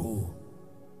and lingo.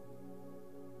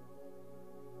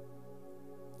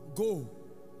 Go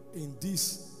in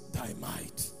this thy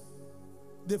might.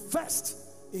 The first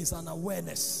is an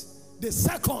awareness. The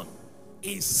second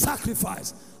is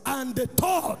sacrifice. And the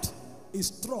third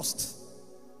is trust.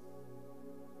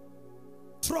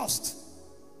 Trust.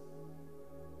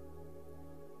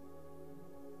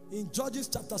 In Judges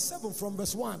chapter 7 from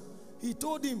verse 1, he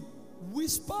told him,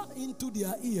 whisper into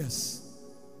their ears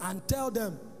and tell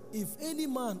them, if any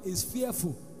man is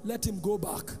fearful, let him go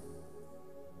back.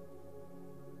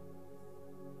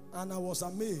 And I was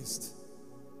amazed.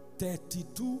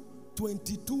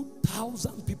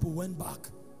 22,000 people went back.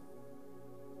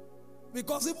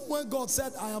 Because even when God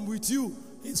said, I am with you,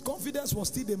 his confidence was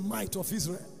still the might of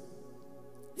Israel.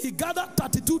 He gathered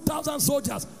 32,000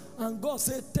 soldiers, and God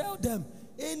said, tell them,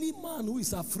 any man who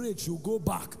is afraid should go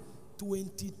back.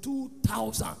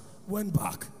 22,000 went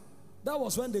back. That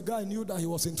was when the guy knew that he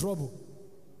was in trouble.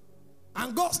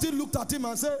 And God still looked at him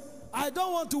and said, I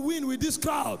don't want to win with this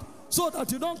crowd, so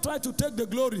that you don't try to take the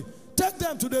glory. Take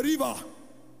them to the river.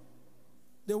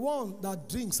 The one that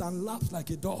drinks and laughs like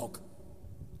a dog.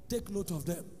 Take note of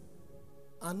them.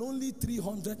 And only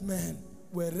 300 men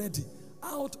were ready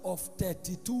out of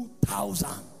 32,000.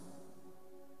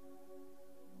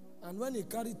 And when he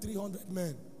carried 300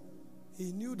 men,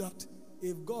 he knew that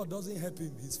if God doesn't help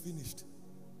him, he's finished.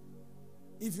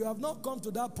 If you have not come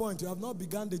to that point, you have not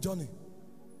begun the journey.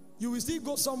 You will still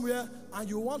go somewhere and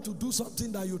you want to do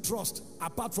something that you trust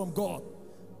apart from God.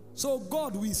 So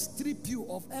God will strip you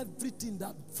of everything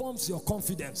that forms your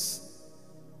confidence.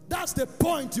 That's the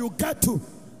point you get to.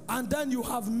 And then you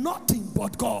have nothing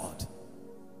but God.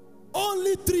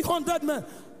 Only 300 men.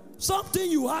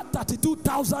 Something you had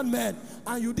 32,000 men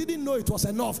and you didn't know it was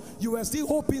enough. You were still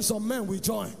hoping some men will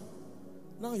join.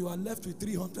 Now you are left with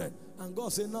 300. And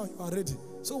God said, now you are ready.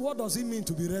 So what does it mean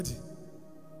to be ready?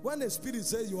 When the Spirit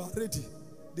says you are ready,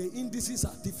 the indices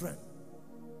are different.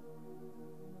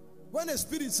 When the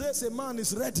Spirit says a man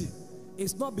is ready,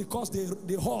 it's not because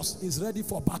the horse is ready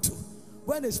for battle.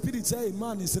 When the Spirit says a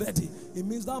man is ready, it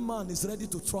means that man is ready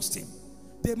to trust him.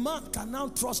 The man can now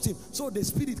trust him, so the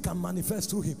Spirit can manifest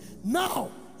through him.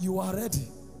 Now you are ready.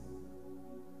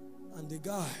 And the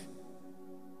guy,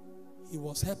 he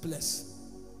was helpless.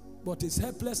 But his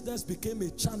helplessness became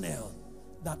a channel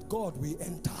that God will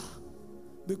enter.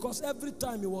 Because every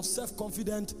time he was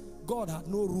self-confident, God had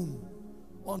no room.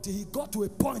 Until he got to a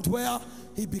point where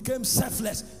he became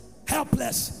selfless,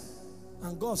 helpless.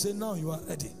 And God said, now you are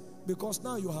ready. Because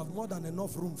now you have more than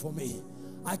enough room for me.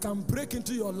 I can break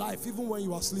into your life even when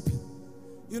you are sleeping.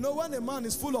 You know, when a man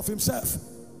is full of himself,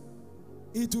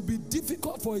 it will be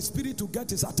difficult for his spirit to get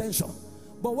his attention.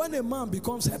 But when a man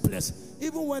becomes helpless,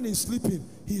 even when he's sleeping,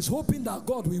 he's hoping that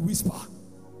God will whisper.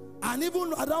 And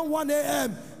even around 1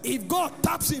 a.m., if God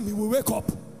taps him, he will wake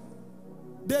up.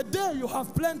 The day you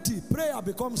have plenty, prayer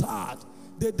becomes hard.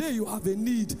 The day you have a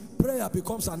need, prayer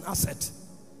becomes an asset.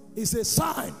 It's a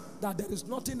sign that there is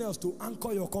nothing else to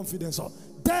anchor your confidence on.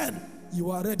 Then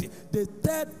you are ready. The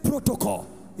third protocol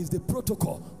is the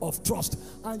protocol of trust.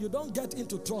 And you don't get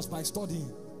into trust by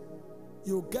studying.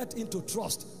 You get into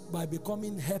trust by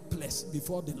becoming helpless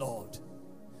before the Lord.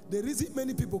 The reason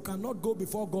many people cannot go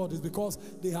before God is because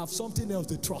they have something else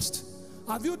they trust.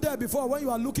 Have you there before when you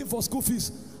are looking for school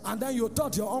fees and then you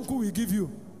thought your uncle will give you?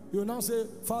 You now say,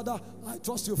 Father, I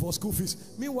trust you for school fees.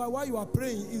 Meanwhile, while you are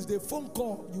praying, is the phone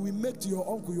call you will make to your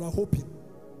uncle you are hoping.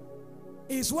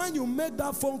 It's when you make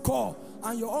that phone call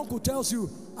and your uncle tells you,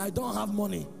 I don't have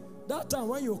money. That time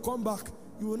when you come back,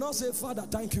 you will not say, Father,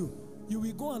 thank you. You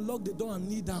will go and lock the door and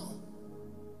kneel down.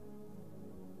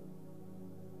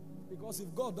 Because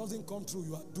if God doesn't come through,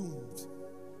 you are doomed.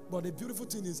 But the beautiful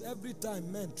thing is, every time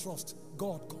men trust,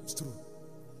 God comes through.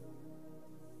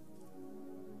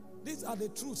 These are the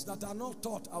truths that are not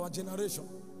taught our generation.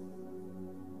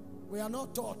 We are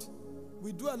not taught.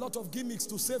 We do a lot of gimmicks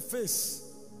to save face.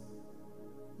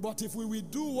 But if we will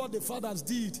do what the fathers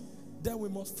did, then we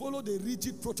must follow the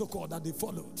rigid protocol that they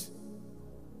followed.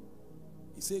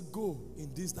 He said, go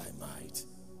in this thy might.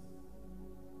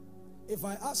 If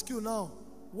I ask you now,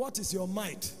 what is your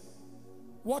might?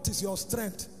 What is your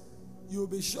strength? You will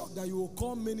be shocked that you will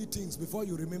call many things before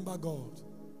you remember God.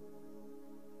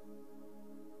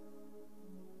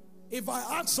 If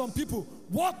I ask some people,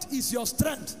 what is your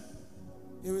strength?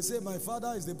 He will say, my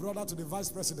father is the brother to the vice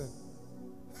president.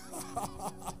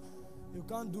 You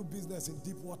can't do business in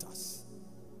deep waters.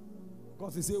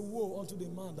 Because he said, woe unto the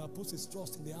man that puts his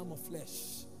trust in the arm of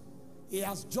flesh. He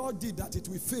has judged it that it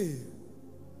will fail.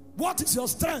 What is your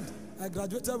strength? I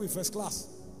graduated with first class.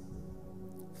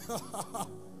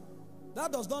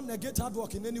 That does not negate hard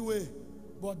work in any way,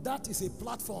 but that is a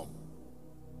platform.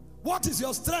 What is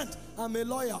your strength? I'm a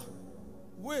lawyer.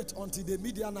 Wait until the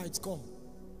Midianites come.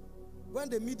 When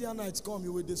the Midianites come,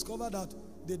 you will discover that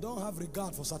they don't have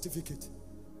regard for certificate.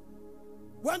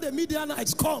 When the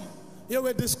Midianites come, you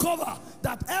will discover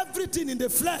that everything in the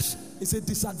flesh is a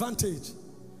disadvantage.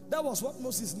 That was what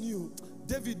Moses knew,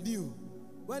 David knew.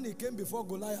 When he came before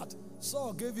Goliath,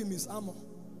 Saul gave him his armor.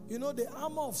 You know, the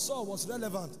armor of Saul was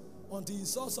relevant until he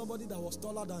saw somebody that was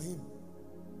taller than him.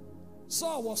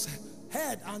 Saul was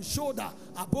head and shoulder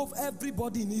above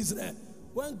everybody in Israel.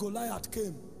 When Goliath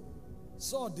came,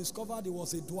 Saul discovered he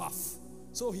was a dwarf.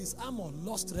 So his armor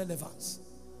lost relevance.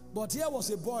 But here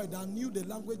was a boy that knew the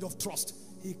language of trust.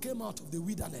 He came out of the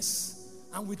wilderness.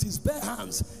 And with his bare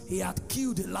hands, he had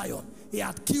killed a lion. He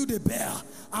had killed a bear.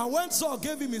 And when Saul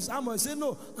gave him his armor, he said,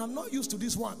 no, I'm not used to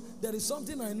this one. There is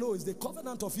something I know, it's the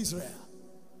covenant of Israel.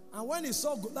 And when he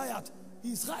saw Goliath,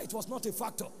 his height was not a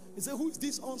factor. He said, who is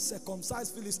this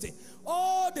uncircumcised Philistine?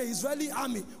 All the Israeli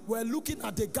army were looking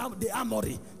at the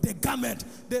armory, the garment.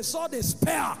 They saw the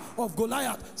spear of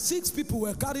Goliath. 6 people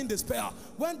were carrying the spear.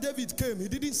 When David came, he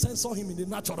didn't censor him in the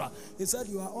natural. He said,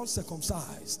 you are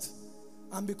uncircumcised.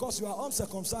 And because you are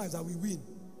uncircumcised, I will win.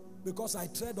 Because I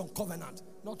tread on covenant,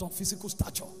 not on physical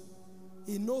stature.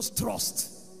 He knows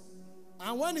trust.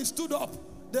 And when he stood up,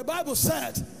 the Bible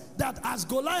said that as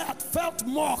Goliath felt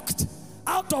mocked,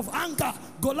 out of anger,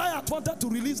 Goliath wanted to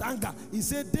release anger. He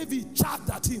said, David charged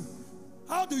at him.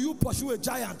 How do you pursue a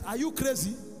giant? Are you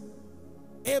crazy?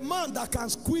 A man that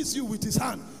can squeeze you with his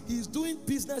hand, he's doing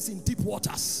business in deep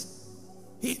waters.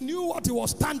 He knew what he was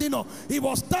standing on. He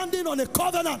was standing on a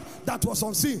covenant that was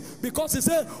unseen. Because he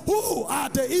said, who are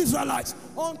the Israelites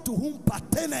unto whom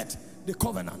pertained the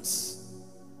covenants?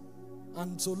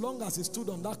 And so long as he stood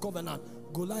on that covenant,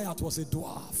 Goliath was a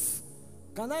dwarf.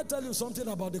 Can I tell you something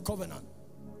about the covenant?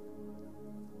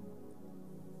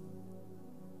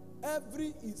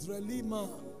 Every Israeli man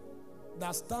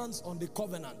that stands on the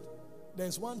covenant,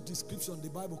 there's one description the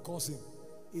Bible calls him.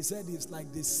 He said it's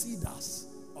like the cedars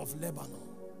of Lebanon.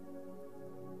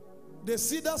 The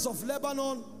cedars of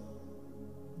Lebanon,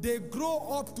 they grow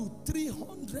up to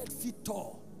 300 feet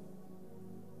tall.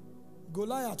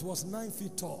 Goliath was 9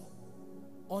 feet tall.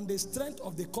 On the strength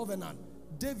of the covenant,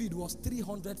 David was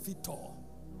 300 feet tall.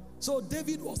 So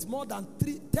David was more than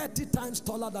 30 times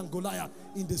taller than Goliath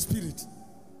in the spirit.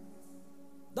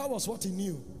 That was what he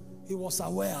knew. He was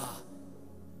aware.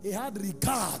 He had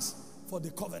regard for the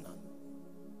covenant.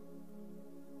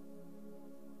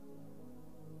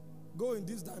 Go in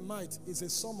this thy might is a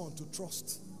summon to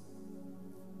trust.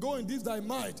 Go in this thy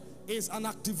might is an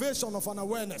activation of an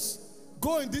awareness.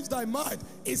 Go in this thy might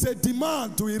is a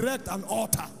demand to erect an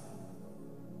altar.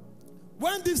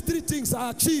 When these 3 things are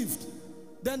achieved,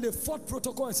 then the 4th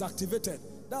protocol is activated.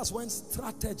 That's when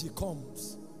strategy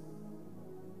comes.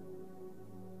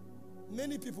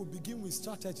 Many people begin with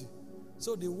strategy,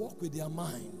 so they work with their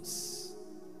minds.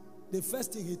 The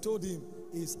first thing he told him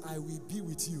is, I will be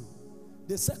with you.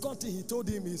 The second thing he told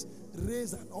him is,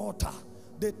 raise an altar.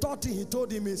 The third thing he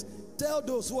told him is, tell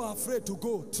those who are afraid to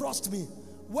go, trust me.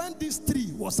 When these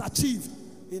 3 was achieved,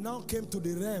 he now came to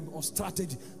the realm of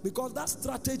strategy. Because that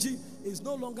strategy is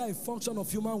no longer a function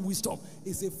of human wisdom.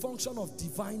 It's a function of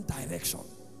divine direction.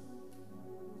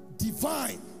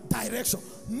 Divine direction.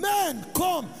 Men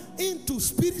come into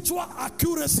spiritual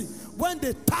accuracy when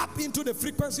they tap into the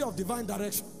frequency of divine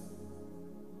direction.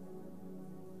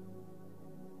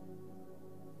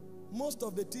 Most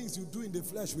of the things you do in the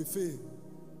flesh will fail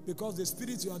because the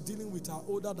spirits you are dealing with are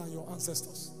older than your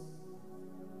ancestors.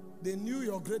 They knew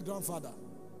your great-grandfather.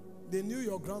 They knew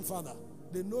your grandfather.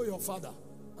 They know your father.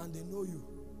 And they know you.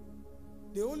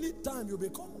 The only time you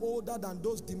become older than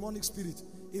those demonic spirits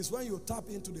is when you tap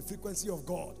into the frequency of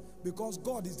God. Because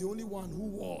God is the only one who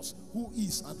was, who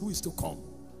is, and who is to come.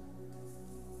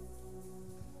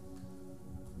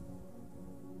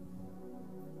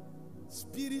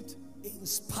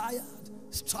 Spirit-inspired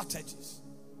strategies.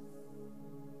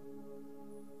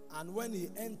 And when he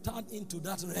entered into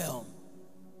that realm,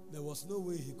 there was no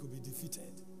way he could be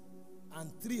defeated.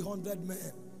 And 300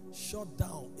 men shut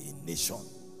down a nation.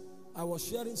 I was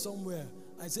sharing somewhere.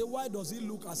 I said, why does it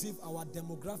look as if our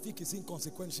demographic is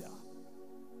inconsequential?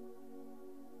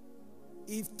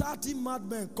 If 30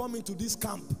 madmen come into this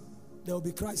camp, there will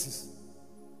be crisis.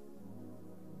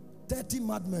 30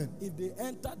 madmen, if they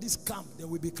enter this camp, there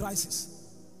will be crisis.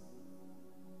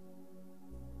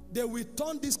 They will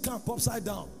turn this camp upside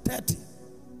down. 30.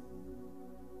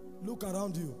 Look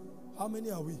around you. How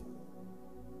many are we?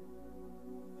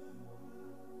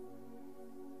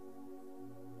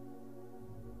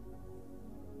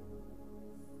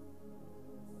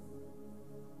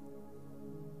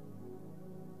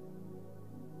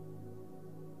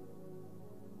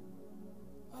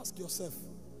 Ask yourself,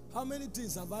 how many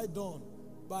things have I done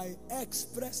by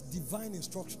express divine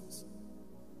instructions?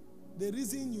 The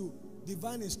reason you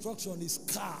divine instruction is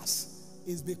scarce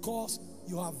is because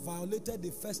you have violated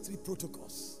the first 3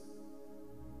 protocols.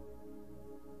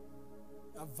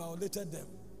 You have violated them.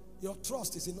 Your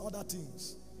trust is in other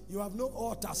things. You have no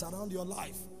altars around your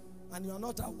life, and you are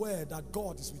not aware that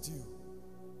God is with you.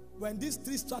 When these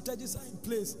 3 strategies are in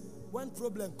place, when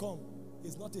problem comes,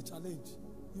 it's not a challenge.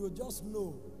 You will just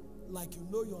know, like you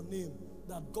know your name,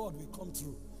 that God will come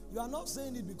through. You are not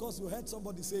saying it because you heard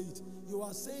somebody say it. You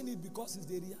are saying it because it's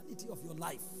the reality of your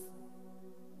life.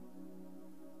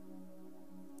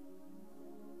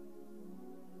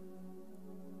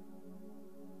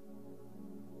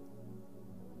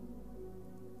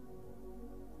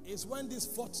 It's when this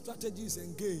 4th strategy is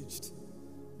engaged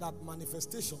that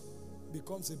manifestation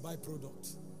becomes a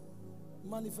byproduct.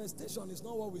 Manifestation is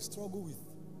not what we struggle with.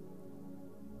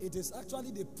 It is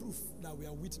actually the proof that we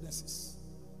are witnesses.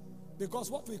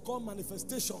 Because what we call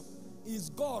manifestation is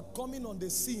God coming on the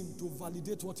scene to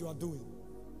validate what you are doing.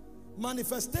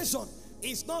 Manifestation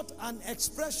is not an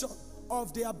expression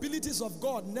of the abilities of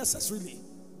God necessarily.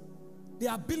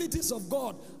 The abilities of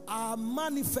God are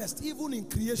manifest even in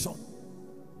creation.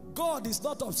 God is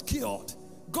not obscured.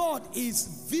 God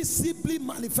is visibly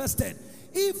manifested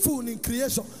even in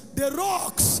creation. The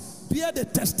rocks bear the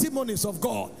testimonies of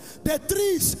God. The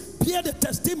trees bear the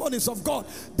testimonies of God.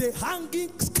 The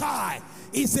hanging sky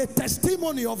is a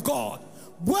testimony of God.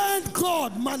 When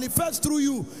God manifests through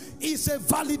you, it's a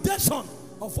validation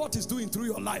of what He's doing through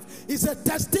your life. It's a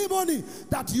testimony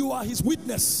that you are His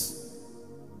witness.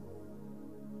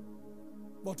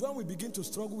 But when we begin to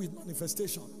struggle with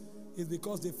manifestation, it's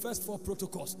because the first 4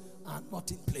 protocols are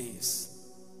not in place.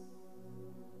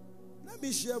 Let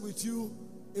me share with you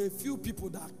a few people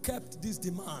that kept this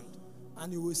demand,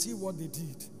 and you will see what they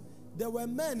did. There were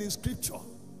men in scripture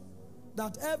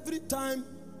that every time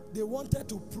they wanted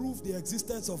to prove the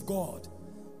existence of God,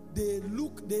 they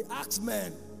asked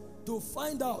men to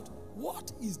find out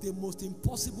what is the most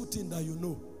impossible thing that you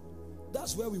know.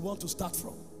 That's where we want to start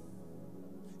from.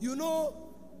 You know,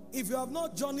 if you have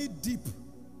not journeyed deep,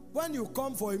 when you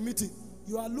come for a meeting,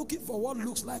 you are looking for what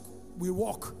looks like we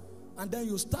walk, and then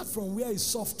you start from where it's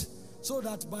soft, so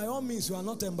that by all means you are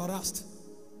not embarrassed.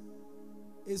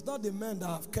 It's not the men that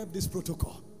have kept this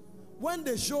protocol. When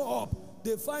they show up,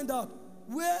 they find out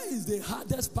where is the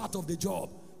hardest part of the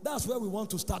job. That's where we want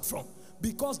to start from.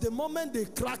 Because the moment they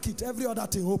crack it, every other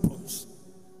thing opens.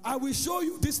 I will show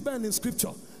you this man in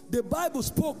scripture. The Bible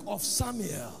spoke of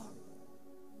Samuel.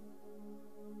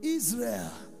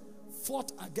 Israel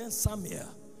fought against Samuel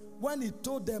when he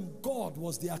told them God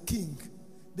was their king.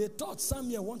 They thought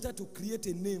Samuel wanted to create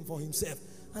a name for himself.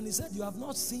 And he said, you have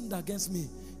not sinned against me.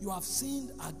 You have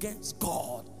sinned against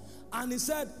God. And he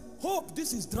said, hope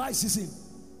this is dry season.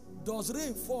 Does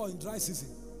rain fall in dry season?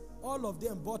 All of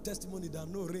them brought testimony that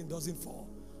no, rain doesn't fall.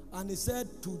 And he said,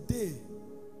 today.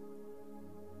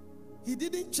 He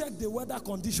didn't check the weather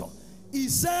condition. He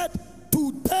said,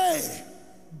 today,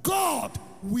 God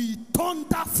will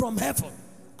thunder from heaven.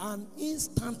 And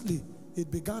instantly,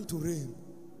 it began to rain.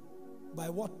 By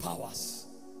what powers?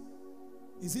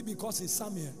 Is it because it's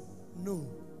Samuel? No.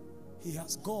 He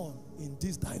has gone in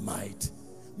this dynamite.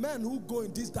 Men who go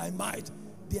in this dynamite,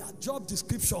 their job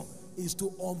description is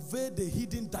to unveil the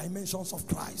hidden dimensions of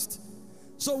Christ.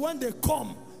 So when they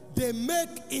come, they make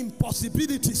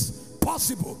impossibilities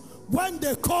possible. When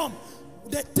they come,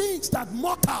 the things that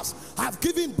mortals have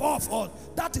given birth on,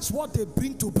 that is what they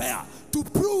bring to bear to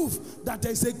prove that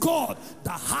there is a God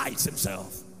that hides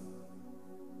himself.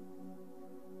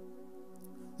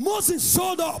 Moses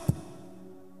showed up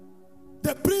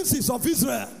The princes of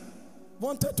Israel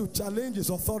wanted to challenge his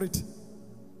authority.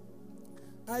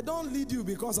 I don't lead you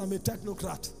because I'm a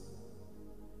technocrat.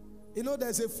 You know,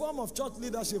 there's a form of church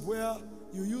leadership where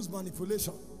you use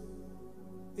manipulation.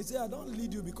 He said, I don't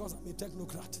lead you because I'm a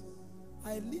technocrat.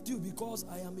 I lead you because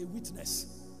I am a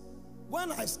witness.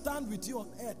 When I stand with you on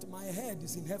earth, my head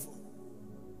is in heaven.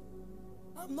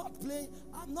 I'm not playing,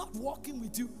 I'm not walking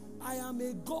with you. I am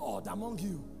a God among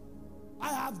you. I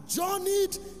have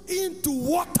journeyed into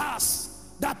waters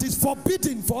that is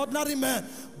forbidden for ordinary men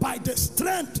by the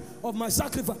strength of my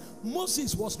sacrifice.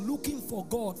 Moses was looking for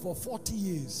God for 40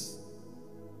 years.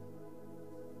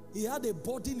 He had a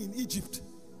burden in Egypt.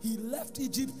 He left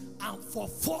Egypt, and for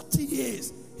 40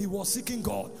 years he was seeking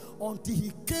God until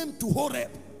he came to Horeb.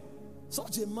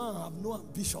 Such a man have no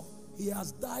ambition. He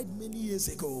has died many years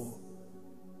ago.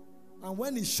 And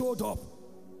when he showed up,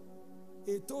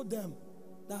 he told them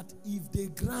that if the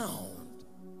ground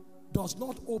does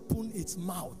not open its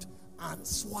mouth and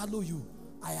swallow you,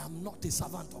 I am not a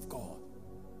servant of God.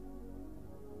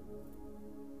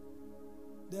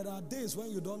 There are days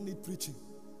when you don't need preaching.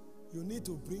 You need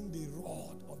to bring the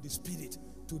rod of the Spirit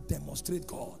to demonstrate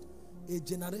God. A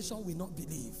generation will not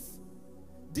believe.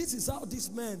 This is how these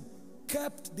men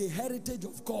kept the heritage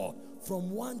of God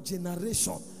from one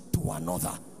generation to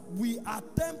another. We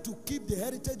attempt to keep the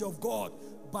heritage of God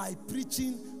by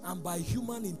preaching and by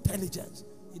human intelligence.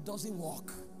 It doesn't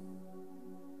work.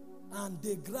 And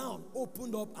the ground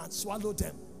opened up and swallowed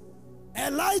them.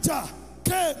 Elijah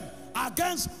came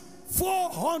against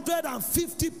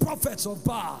 450 prophets of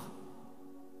Baal.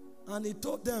 And he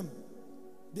told them,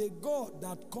 the God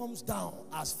that comes down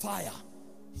as fire,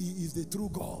 he is the true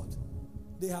God.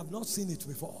 They have not seen it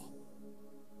before.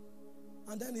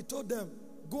 And then he told them,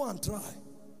 go and try.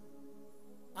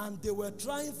 And they were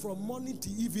trying from morning to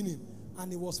evening,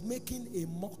 and he was making a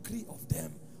mockery of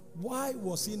them. Why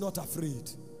was he not afraid?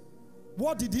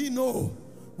 What did he know?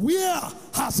 Where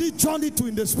has he journeyed to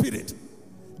in the spirit?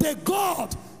 The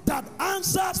God that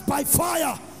answers by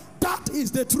fire, that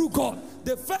is the true God.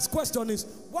 The first question is,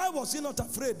 why was he not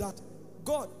afraid that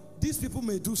God, these people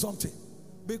may do something?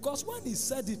 Because when he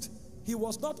said it, he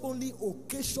was not only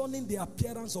occasioning the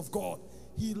appearance of God,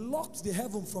 he locked the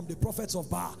heaven from the prophets of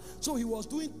Baal. So he was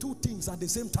doing two things at the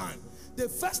same time. The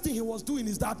first thing he was doing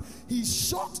is that he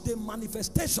shut the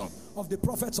manifestation of the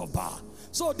prophets of Baal.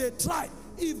 So they tried.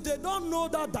 If they don't know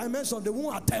that dimension, they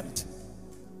won't attempt.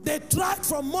 They tried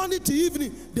from morning to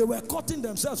evening. They were cutting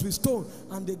themselves with stone,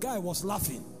 and the guy was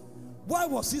laughing. Why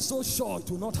was he so sure it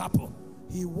will not happen?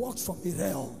 He walked from a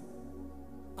realm.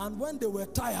 And when they were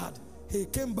tired, he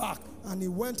came back and he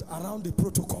went around the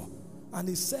protocol. And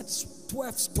he set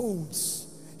 12 stones.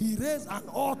 He raised an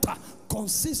altar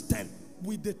consistent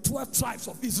with the 12 tribes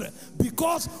of Israel.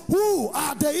 Because who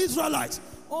are the Israelites?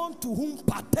 Unto whom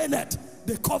pertaineth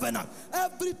the covenant.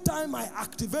 Every time I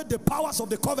activate the powers of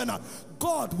the covenant,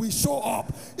 God will show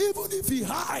up. Even if he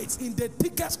hides in the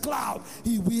thickest cloud,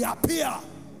 he will appear.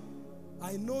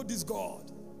 I know this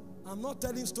God. I'm not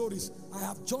telling stories. I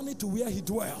have journeyed to where he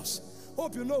dwells.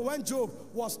 Hope you know when Job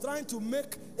was trying to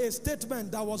make a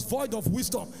statement that was void of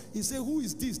wisdom, he said, who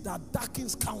is this that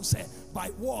darkens counsel by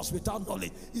words without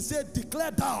knowledge? He said,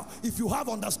 declare thou if you have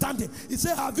understanding. He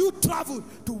said, have you traveled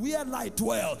to where light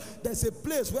dwell? There's a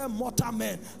place where mortal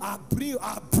men are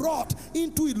brought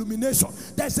into illumination.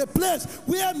 There's a place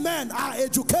where men are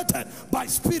educated by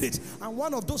spirit. And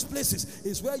one of those places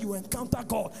is where you encounter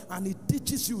God and he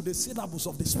teaches you the syllables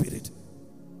of the spirit.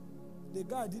 The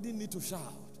guy didn't need to shout.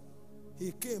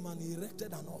 He came and he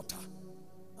erected an altar.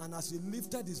 And as he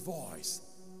lifted his voice,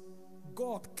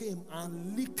 God came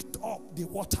and licked up the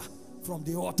water from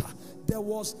the altar. There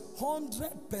was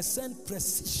 100%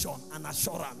 precision and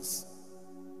assurance.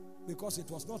 Because it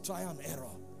was not trial and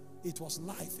error. It was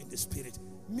life in the spirit.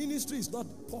 Ministry is not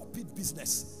pulpit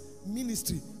business.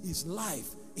 Ministry is life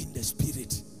in the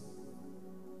spirit.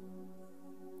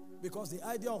 Because the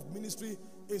idea of ministry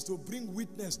is to bring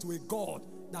witness to a God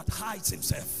that hides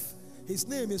himself. His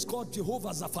name is called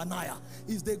Jehovah Zephaniah.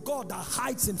 He's the God that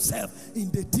hides himself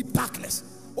in the deep darkness.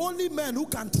 Only men who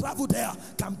can travel there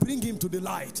can bring him to the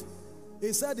light.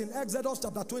 He said in Exodus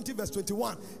chapter 20 verse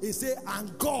 21, he said,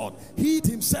 and God hid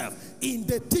himself in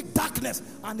the thick darkness.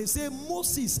 And he said,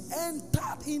 Moses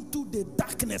entered into the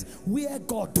darkness where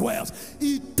God dwells.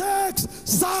 It takes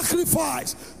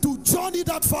sacrifice to journey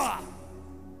that far.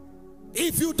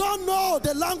 If you don't know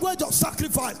the language of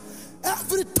sacrifice,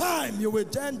 every time you will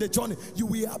end the journey, you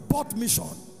will abort mission.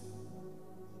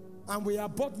 And we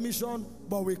abort mission,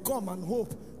 but we come and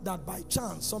hope that by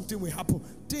chance something will happen.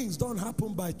 Things don't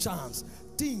happen by chance.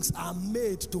 Things are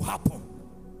made to happen.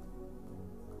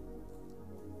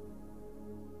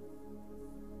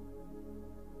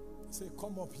 say,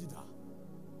 come up hither.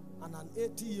 And an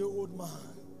 80-year-old man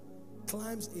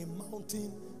climbs a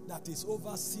mountain that is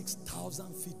over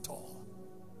 6,000 feet tall.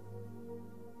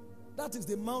 That is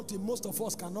the mountain most of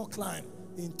us cannot climb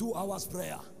in 2 hours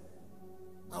prayer.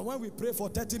 And when we pray for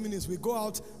 30 minutes, we go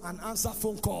out and answer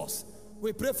phone calls.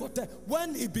 We pray for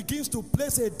when he begins to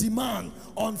place a demand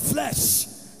on flesh,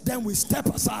 then we step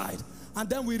aside. And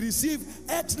then we receive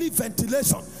earthly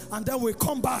ventilation. And then we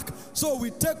come back. So we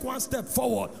take 1 step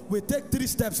forward. We take 3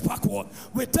 steps backward.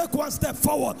 We take 1 step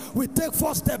forward. We take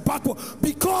 4 steps backward.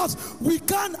 Because we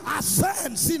can't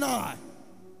ascend Sinai.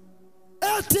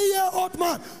 80-year-old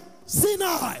man.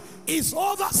 Sinai is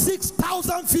over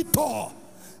 6,000 feet tall.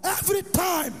 Every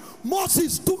time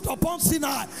Moses stood upon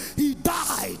Sinai, he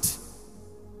died.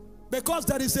 Because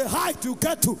there is a height you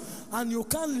get to and you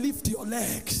can't lift your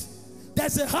legs.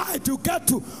 There's a height you get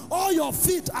to. All your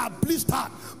feet are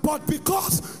blistered. But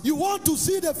because you want to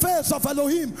see the face of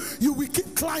Elohim, you will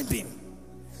keep climbing.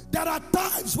 There are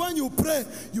times when you pray,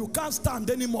 you can't stand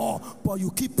anymore, but you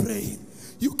keep praying.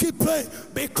 You keep praying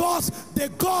because the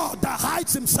God that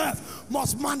hides himself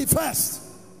must manifest.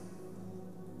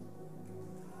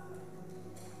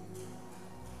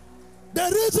 The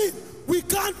reason we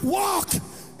can't walk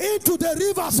into the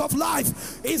rivers of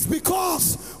life is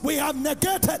because we have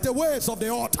negated the ways of the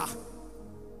altar.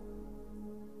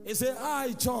 He said,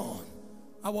 I, John,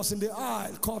 I was in the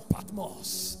isle called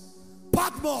Patmos.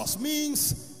 Patmos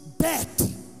means death.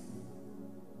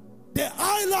 The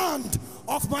island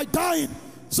of my dying.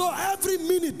 So every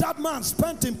minute that man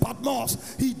spent in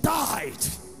Patmos, he died.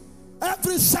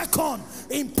 Every second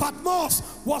in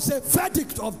Patmos was a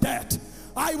verdict of death.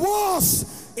 I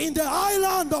was in the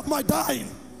island of my dying.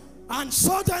 And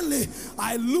suddenly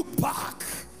I looked back.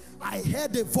 I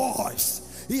heard a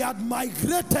voice. He had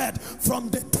migrated from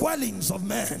the dwellings of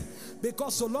men.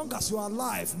 Because so long as you are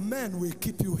alive, men will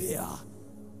keep you here.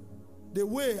 The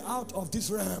way out of this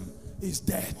realm is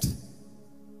death.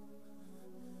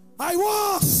 I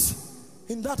was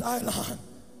in that island.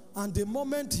 And the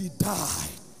moment he died,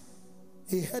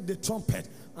 he heard the trumpet.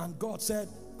 And God said,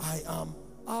 I am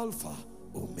Alpha,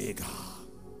 Omega.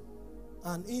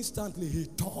 And instantly he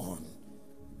turned.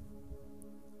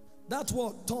 That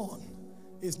word turn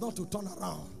is not to turn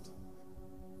around.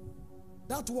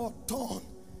 That word turn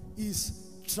is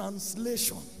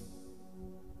translation.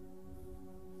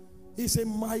 It's a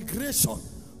migration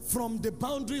from the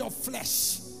boundary of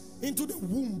flesh into the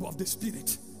womb of the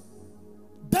spirit.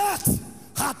 Death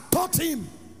had taught him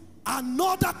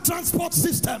another transport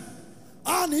system.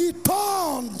 And he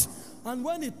turned. And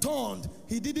when he turned,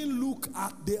 he didn't look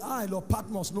at the Isle of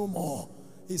Patmos no more.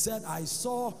 He said, I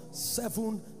saw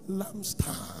 7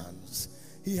 lampstands.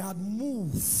 He had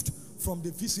moved from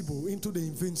the visible into the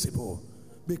invincible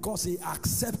because he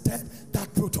accepted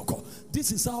that protocol.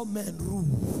 This is how men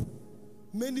rule.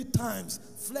 Many times,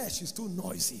 flesh is too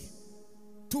noisy.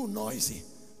 Too noisy.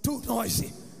 Too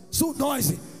noisy. So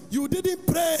noisy. You didn't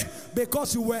pray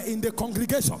because you were in the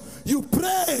congregation. You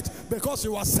prayed because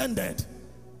you ascended.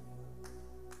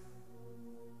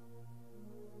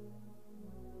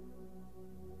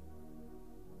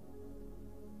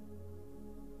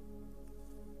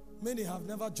 Many have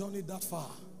never journeyed that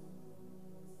far.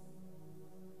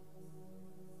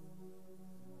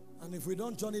 And if we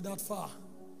don't journey that far,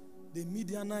 the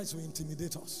Midianites will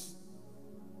intimidate us.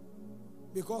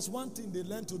 Because one thing they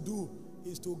learn to do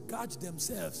is to gauge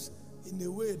themselves in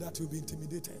a way that will be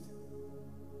intimidated.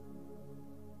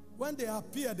 When they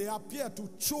appear to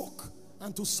choke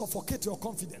and to suffocate your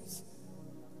confidence.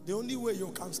 The only way you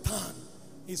can stand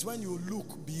is when you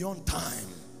look beyond time.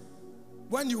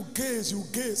 When you gaze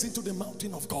into the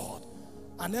mountain of God.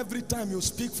 And every time you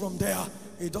speak from there,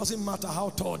 it doesn't matter how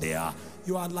tall they are.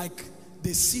 You are like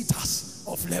the cedars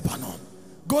of Lebanon.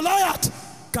 Goliath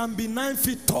can be 9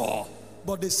 feet tall,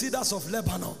 but the cedars of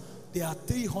Lebanon, they are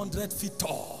 300 feet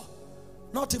tall.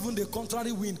 Not even the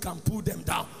contrary wind can pull them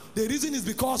down. The reason is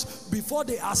because before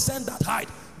they ascend that height,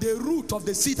 the root of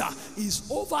the cedar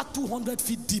is over 200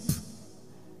 feet deep.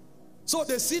 So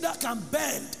the cedar can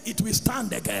bend, it will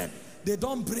stand again. They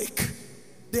don't break.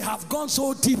 They have gone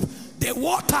so deep. The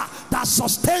water that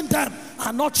sustain them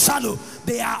are not shallow.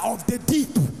 They are of the deep.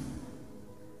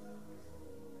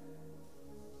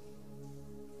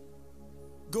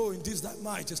 Go in this that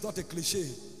might. It's not a cliche.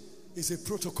 It's a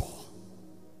protocol.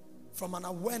 From an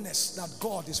awareness that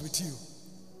God is with you.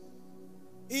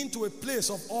 Into a place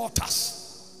of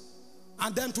altars.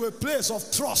 And then to a place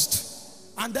of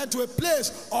trust. And then to a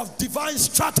place of divine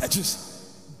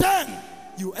strategies. Then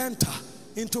you enter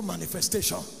into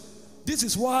manifestation. This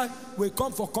is why we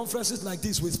come for conferences like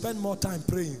this. We spend more time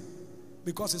praying.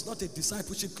 Because it's not a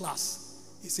discipleship class.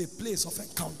 is a place of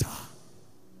encounter.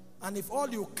 And if all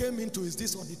you came into is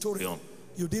this auditorium,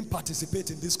 you didn't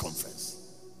participate in this conference.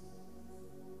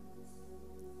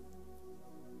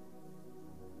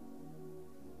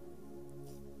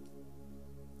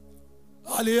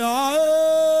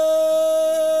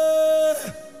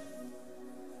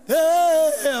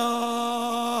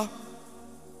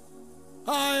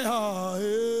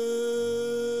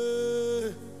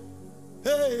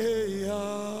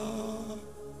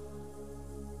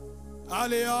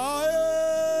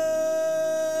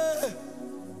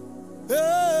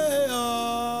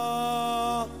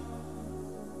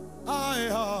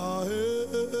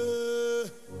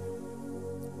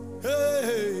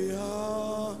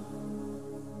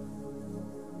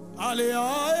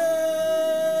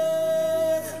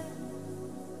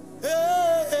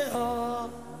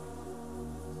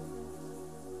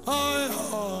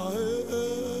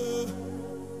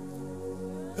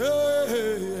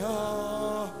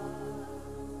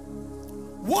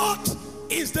 What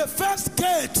is the first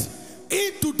gate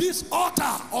into this altar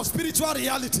of spiritual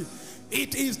reality?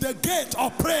 It is the gate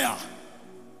of prayer.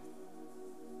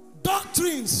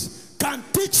 Doctrines can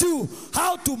teach you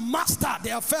how to master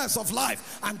the affairs of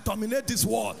life and dominate this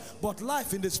world, but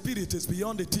life in the spirit is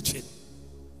beyond the teaching.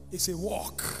 It's a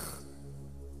walk.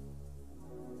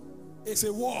 It's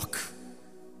a walk.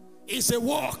 It's a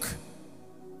walk.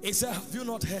 It's a, have you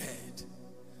not heard?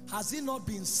 Has it not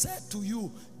been said to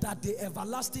you that the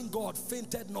everlasting God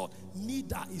fainted not,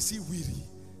 neither is he weary?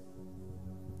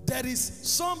 There is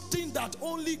something that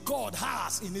only God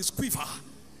has in his quiver.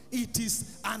 It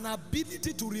is an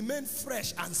ability to remain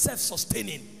fresh and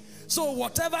self-sustaining. So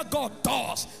whatever God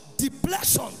does,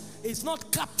 depletion is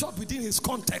not captured within his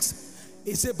context.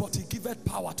 He said, but he giveth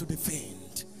power to the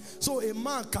faint. So a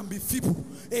man can be feeble,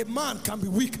 a man can be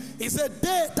weak. He said,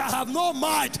 they that have no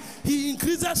might, he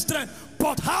increases strength.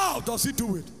 But how does he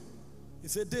do it? He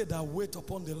said, they that wait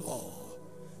upon the Lord.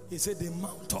 He said, they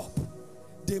mount up.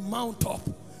 They mount up.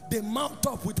 They mount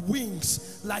up with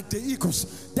wings like the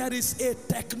eagles. There is a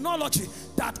technology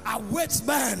that awaits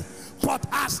men. But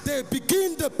as they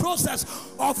begin the process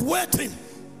of waiting,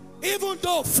 even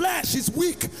though flesh is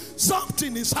weak,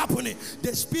 something is happening.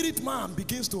 The spirit man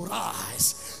begins to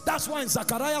rise. That's why in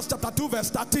Zechariah chapter 2 verse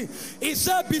 13, he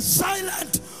said, be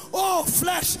silent, O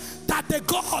flesh, that the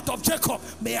God of Jacob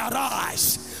may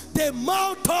arise. They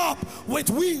mount up with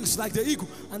wings like the eagle.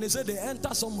 And he said they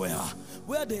enter somewhere.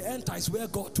 Where they enter is where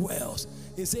God dwells.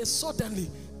 He says suddenly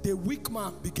the weak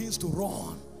man begins to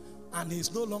run and he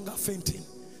is no longer fainting.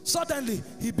 Suddenly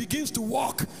he begins to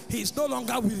walk. He is no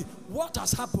longer weary. What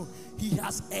has happened? He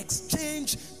has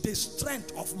exchanged the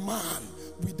strength of man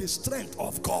with the strength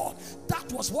of God.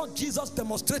 That was what Jesus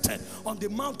demonstrated on the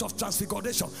Mount of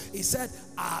Transfiguration. He said,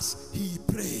 as he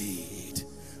prayed,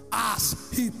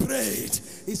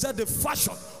 he said the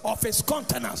fashion of his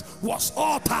countenance was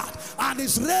altered and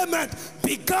his raiment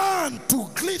began to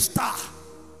glister.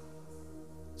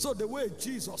 So the way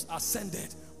Jesus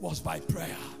ascended was by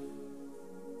prayer.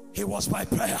 He was by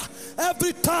prayer.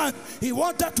 Every time he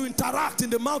wanted to interact in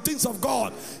the mountains of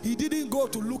God, he didn't go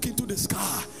to look into the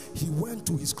sky. He went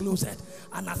to his closet,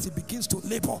 and as he begins to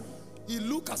labor, he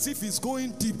looks as if he's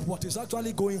going deep, but he's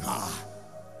actually going high.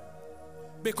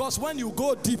 Because when you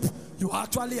go deep, you are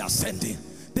actually ascending.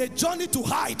 The journey to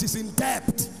height is in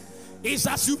depth. It's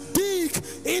as you dig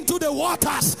into the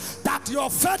waters that your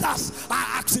feathers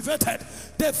are activated.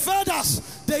 The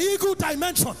feathers, the eagle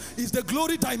dimension is the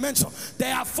glory dimension.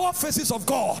 There are four faces of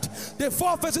God. The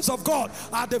four faces of God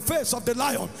are the face of the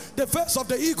lion, the face of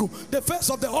the eagle, the face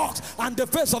of the ox, and the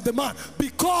face of the man.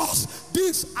 Because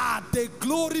these are the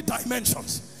glory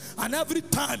dimensions. And every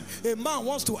time a man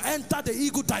wants to enter the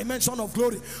eagle dimension of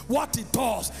glory, what he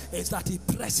does is that he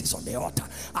presses on the altar.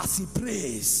 As he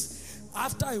prays,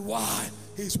 after a while,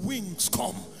 his wings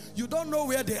come. You don't know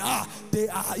where they are. They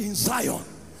are in Zion.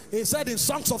 He said in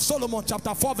Songs of Solomon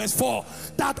chapter 4 verse 4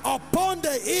 that upon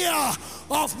the ear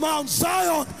of Mount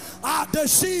Zion are the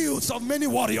shields of many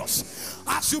warriors.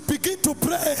 As you begin to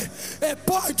pray, a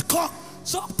point comes.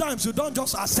 Sometimes you don't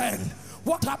just ascend.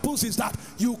 What happens is that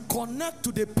you connect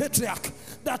to the patriarch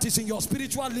that is in your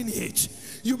spiritual lineage.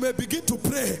 You may begin to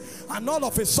pray, and all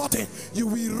of a sudden you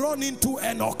will run into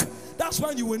Enoch. That's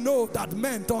when you will know that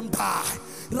men don't die.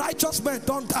 Righteous men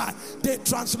don't die. They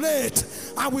translate.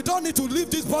 And we don't need to leave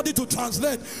this body to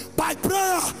translate. By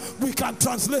prayer, we can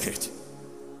translate.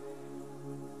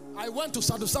 I went to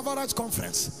Sadhu Savaraj's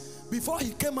conference. Before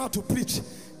he came out to preach,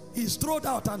 he strode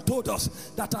out and told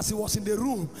us that as he was in the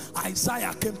room,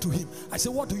 Isaiah came to him. I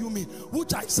said, what do you mean?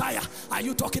 Which Isaiah are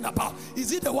you talking about?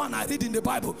 Is it the one I read in the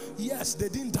Bible? Yes, they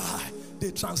didn't die.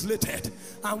 They translated.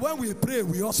 And when we pray,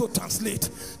 we also translate.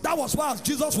 That was why as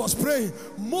Jesus was praying,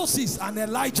 Moses and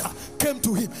Elijah came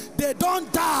to him. They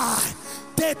don't die.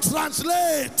 They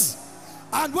translate.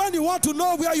 And when you want to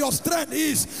know where your strength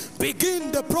is,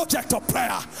 begin the project of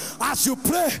prayer. As you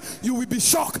pray, you will be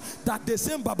shocked that the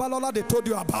same Babalola they told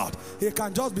you about, he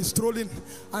can just be strolling,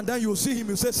 and then you see him,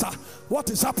 you say, sir, what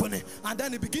is happening? And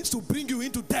then he begins to bring you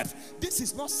into depth. This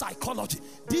is not psychology.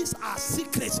 These are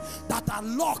secrets that are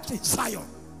locked in Zion.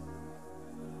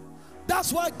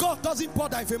 That's why God doesn't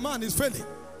bother if a man is failing.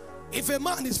 If a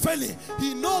man is failing,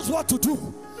 he knows what to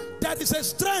do. There is a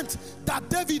strength that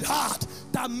David had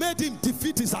that made him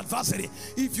defeat his adversary.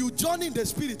 If you join in the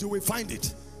spirit, you will find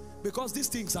it. Because these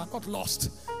things are not lost.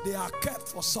 They are kept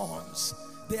for sons.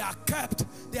 They are kept.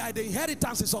 They are the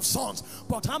inheritances of sons.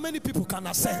 But how many people can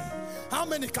ascend? How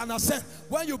many can ascend?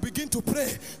 When you begin to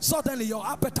pray, suddenly your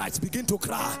appetites begin to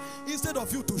cry. Instead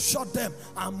of you to shut them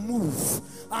and move.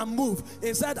 And move.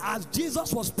 He said as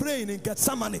Jesus was praying in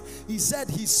Gethsemane, he said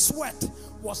his sweat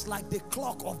was like the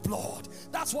clot of blood.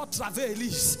 That's what travail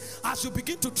is. As you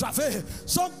begin to travail,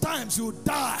 sometimes you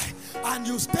die and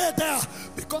you stay there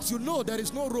because you know there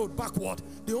is no road backward.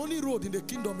 The only road in the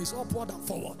kingdom is upward and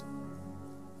forward.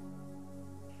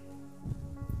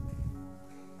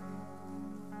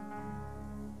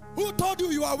 Who told you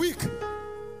you are weak?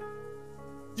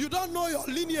 You don't know your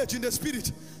lineage in the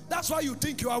spirit. That's why you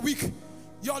think you are weak.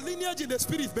 Your lineage in the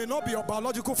spirit may not be your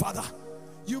biological father.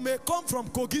 You may come from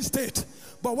Kogi State,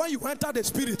 but when you enter the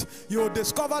spirit, you will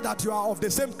discover that you are of the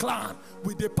same clan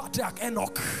with the patriarch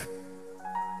Enoch.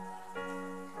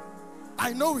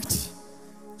 I know it.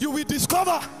 You will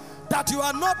discover that you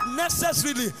are not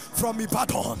necessarily from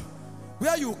Ibadan.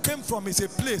 Where you came from is a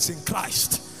place in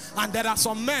Christ. And there are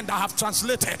some men that have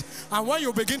translated. And when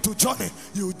you begin to journey,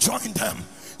 you join them.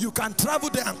 You can travel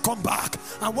there and come back.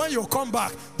 And when you come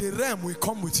back, the realm will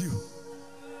come with you.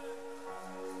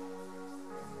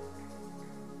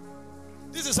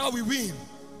 This is how we win.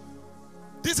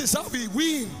 This is how we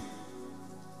win.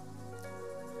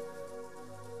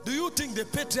 Do you think the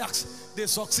patriarchs, they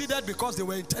succeeded because they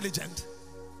were intelligent?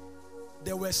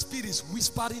 There were spirits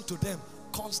whispering to them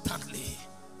constantly.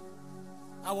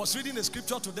 I was reading a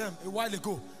scripture to them a while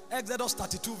ago. Exodus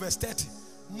 32 verse 30.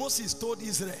 Moses told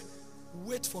Israel,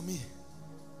 wait for me.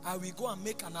 I will go and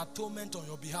make an atonement on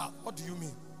your behalf. What do you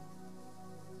mean?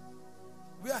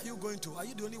 Where are you going to? Are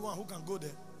you the only one who can go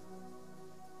there?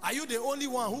 Are you the only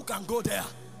one who can go there?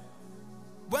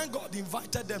 When God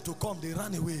invited them to come, they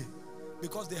ran away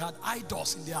because they had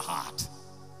idols in their heart.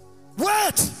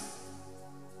 Wait!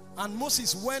 And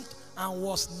Moses went and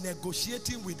was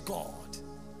negotiating with God.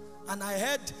 And I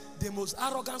heard the most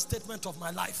arrogant statement of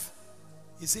my life.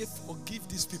 He said, forgive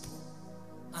these people.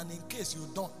 And in case you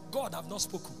don't, God have not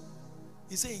spoken.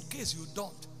 He said, in case you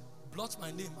don't, blot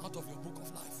my name out of your book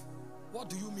of life. What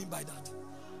do you mean by that?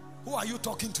 Who are you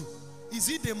talking to? Is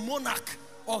it the monarch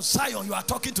of Zion you are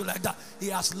talking to like that? He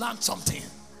has learned something.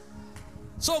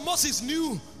 So Moses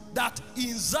knew that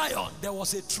in Zion there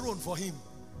was a throne for him.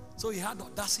 So he had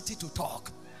audacity to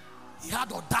talk. He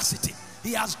had audacity.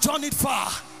 He has journeyed far.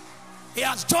 He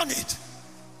has journeyed.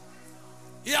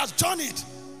 He has journeyed.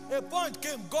 A point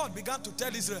came, God began to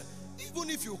tell Israel, even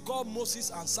if you call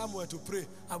Moses and Samuel to pray,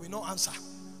 I will not answer.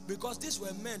 Because these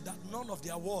were men that none of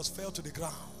their walls fell to the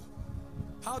ground.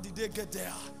 How did they get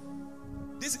there?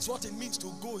 This is what it means to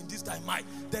go in this dimension.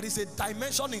 There is a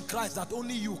dimension in Christ that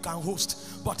only you can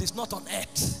host, but it's not on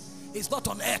earth. It's not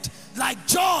on earth. Like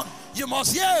John, you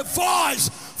must hear a voice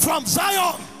from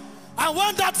Zion. And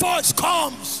when that voice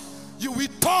comes, you will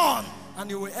turn and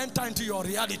you will enter into your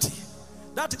reality.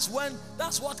 That's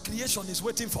what creation is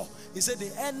waiting for. He said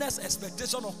the earnest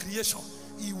expectation of creation.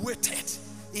 He waited.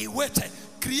 He waited.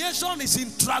 Creation is in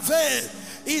travail.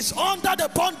 It's under the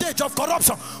bondage of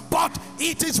corruption. But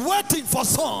it is waiting for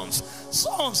sons.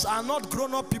 Sons are not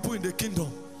grown-up people in the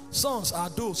kingdom. Sons are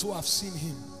those who have seen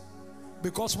him.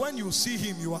 Because when you see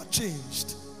him, you are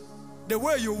changed. The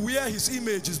way you wear his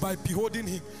image is by beholding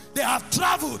him. They have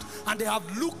traveled and they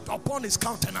have looked upon his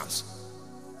countenance.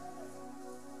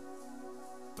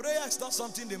 Prayer is not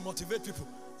something they motivate people.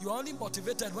 You are only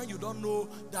motivated when you don't know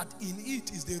that in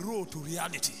it is the road to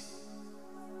reality.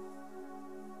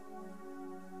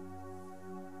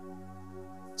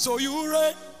 So you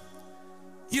reign,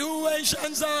 you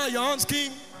ancient Zion's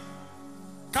king,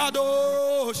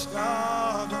 Kadosh,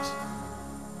 Kadosh,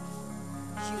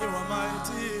 you are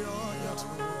mighty on your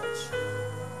throne.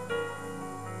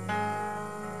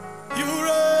 You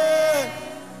reign,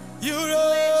 You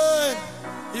reign,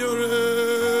 you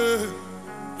reign,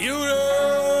 you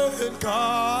reign,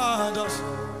 God.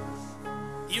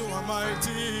 You are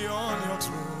mighty on your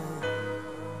throne.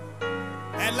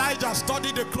 Elijah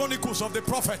studied the chronicles of the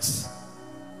prophets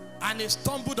and he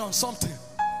stumbled on something.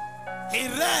 He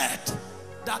read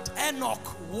that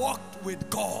Enoch walked with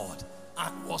God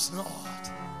and was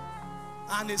not.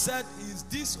 And he said, is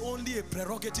this only a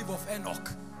prerogative of Enoch?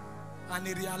 And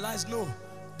he realized, no,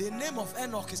 the name of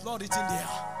Enoch is not written there.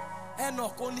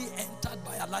 Enoch only entered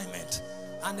by alignment.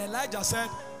 And Elijah said,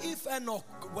 if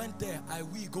Enoch went there, I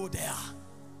will go there.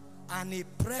 And he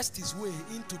pressed his way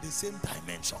into the same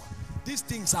dimension. These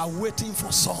things are waiting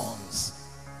for sons.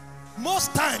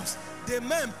 Most times, the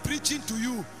men preaching to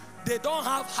you, they don't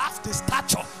have half the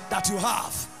stature that you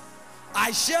have.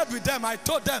 I shared with them, I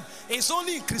told them, it's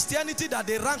only in Christianity that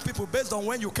they rank people based on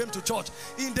when you came to church.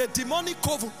 In the demonic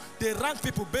coven, they rank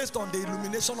people based on the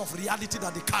illumination of reality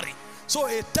that they carry. So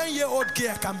a 10-year-old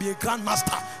girl can be a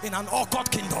grandmaster in an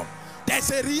occult kingdom.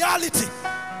 There's a reality.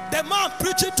 The man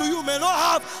preaching to you may not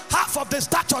have half of the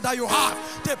stature that you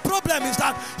have. The problem is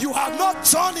that you have not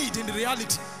journeyed in the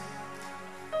reality.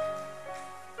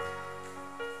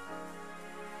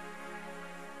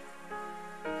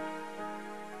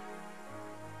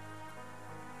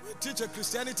 We teach a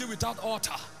Christianity without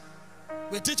altar.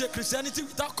 We teach a Christianity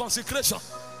without consecration.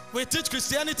 We teach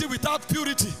Christianity without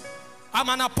purity. I'm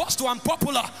an apostle, I'm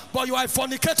popular, but you are a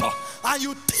fornicator and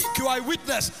you think you are a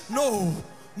witness. No,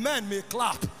 men may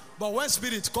clap, but when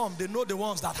spirits come, they know the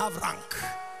ones that have rank.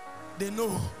 They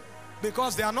know,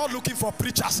 because they are not looking for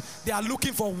preachers, they are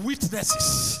looking for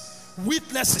witnesses.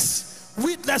 Witnesses,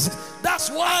 witnesses. That's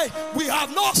why we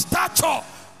have no stature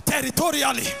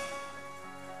territorially.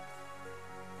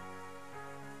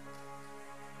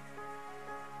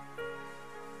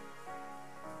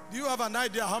 Do you have an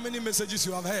idea how many messages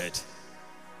you have heard?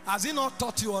 Has he not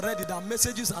taught you already that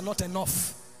messages are not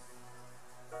enough?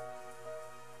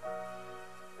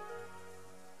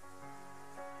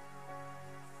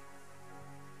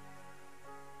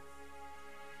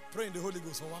 Pray in the Holy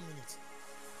Ghost for 1 minute.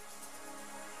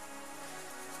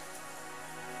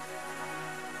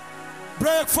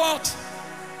 Break forth,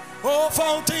 O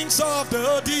fountains of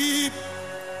the deep.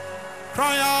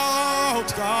 Cry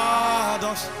out,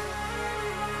 God.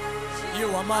 You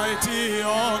are mighty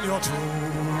on your throne.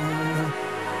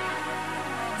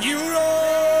 You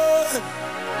reign,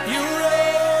 you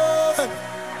reign,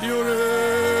 you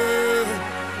reign,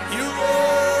 you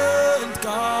reign,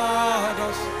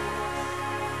 God.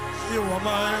 You are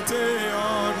mighty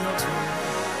on your throne.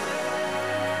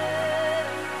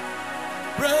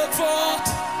 Break forth,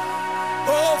 O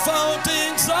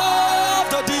fountains of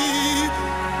the deep.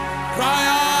 Cry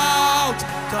out,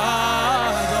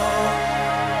 God.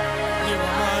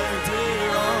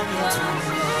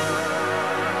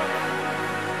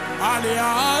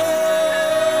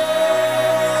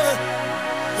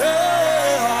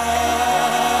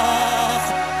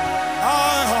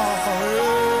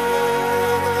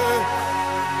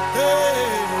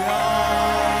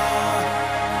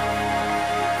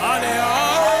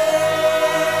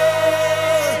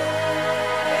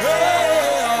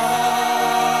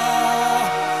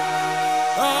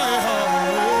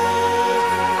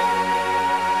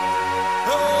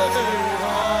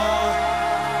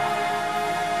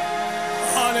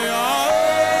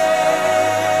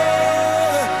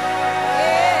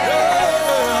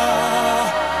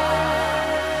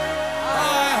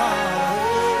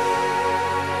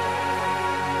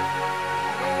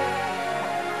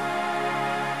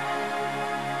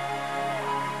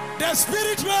 The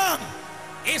spirit realm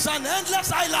is an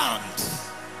endless island.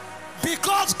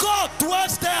 Because God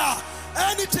dwells there,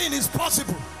 anything is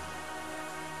possible.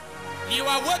 You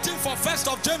are waiting for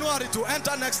 1st of January to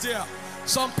enter next year.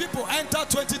 Some people enter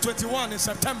 2021 in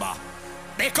September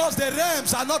because the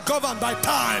realms are not governed by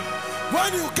time.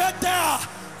 When you get there,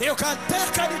 you can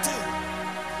take anything.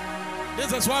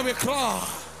 This is why we cry.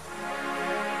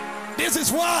 This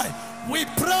is why we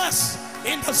press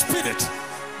in the spirit.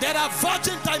 There are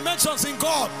virgin dimensions in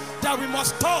God that we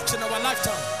must touch in our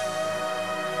lifetime.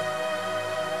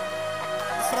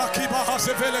 Rakiba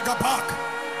hasevele gabak.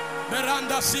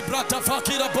 Miranda sibrata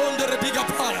fakira bonde rebiga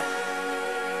para.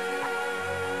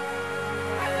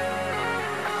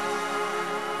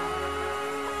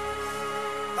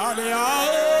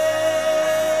 Alea.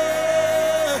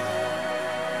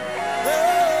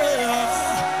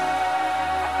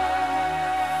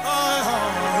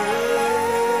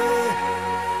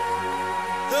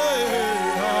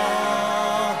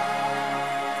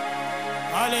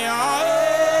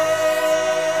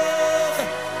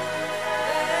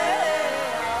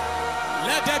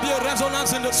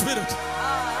 resonance in the spirit.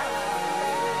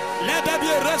 Let there be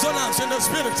a resonance in the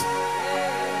spirit.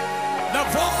 The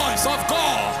voice of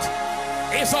God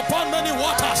is upon many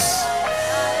waters.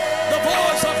 The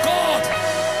voice of God,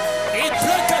 it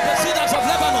breaketh the cedars of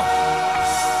Lebanon.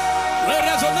 We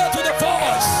resonate with the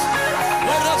voice.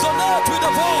 We resonate with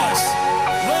the voice.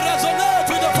 We resonate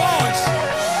with the voice.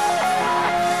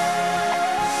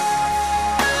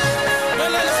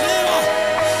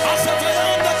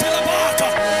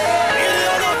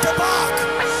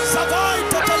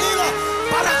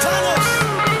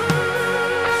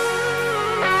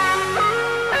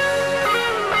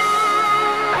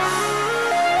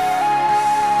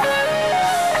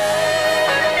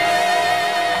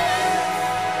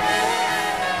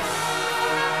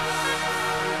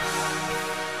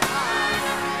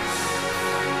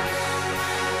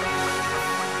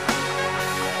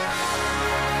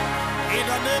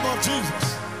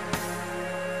 Jesus.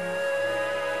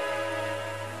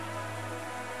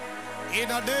 In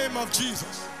the name of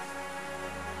Jesus.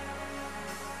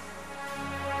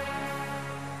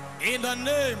 In the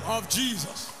name of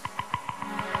Jesus.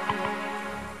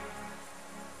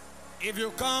 If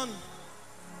you can,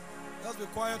 just be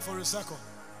quiet for a second.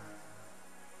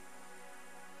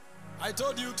 I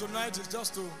told you tonight is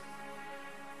just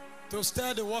to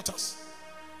stir the waters.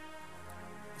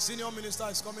 The senior minister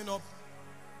is coming up.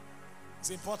 It's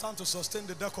important to sustain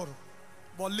the decorum.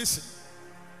 But listen,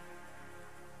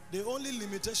 the only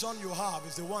limitation you have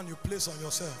is the one you place on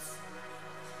yourself.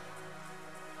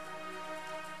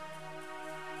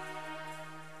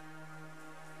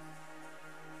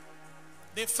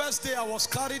 The first day I was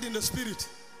carried in the spirit,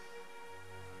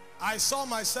 I saw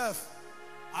myself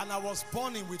and I was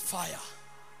burning with fire.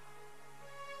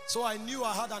 So I knew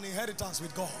I had an inheritance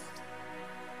with God.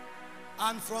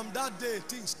 And from that day,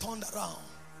 things turned around.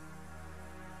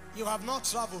 You have not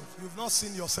traveled, you've not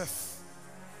seen yourself.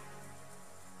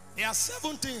 There are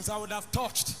 7 things I would have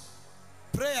touched.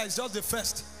 Prayer is just the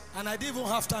first, and I didn't even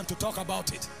have time to talk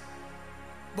about it.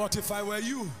 But if I were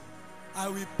you, I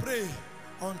will pray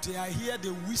until I hear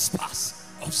the whispers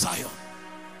of Zion.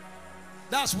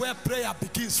 That's where prayer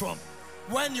begins from.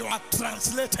 When you are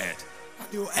translated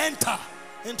and you enter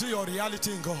into your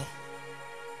reality in God.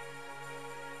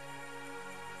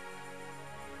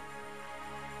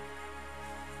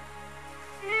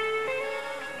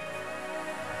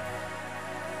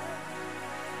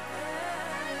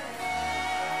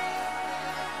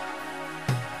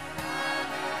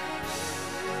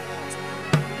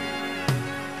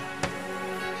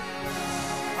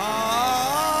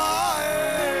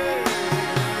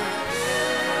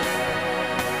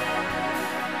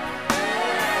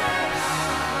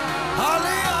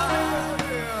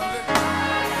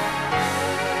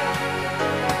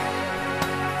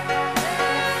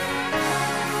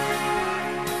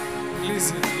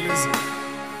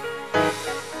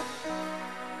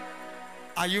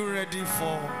 Are you ready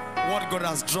for what God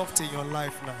has dropped in your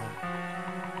life now?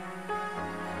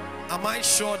 Am I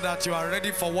sure that you are ready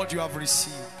for what you have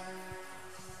received?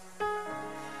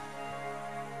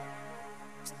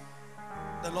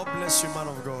 The Lord bless you, man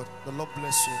of God. The Lord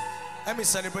bless you. Let me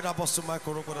celebrate Apostle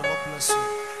Michael Orokpo. The Lord bless you.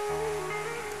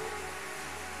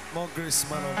 More grace,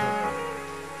 man of God.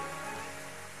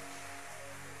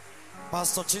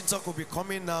 Pastor Chintok will be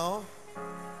coming now.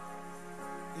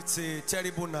 It's a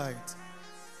terrible night.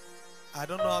 I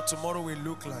don't know how tomorrow will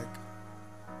look like.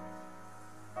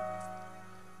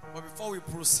 But before we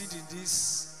proceed in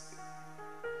this,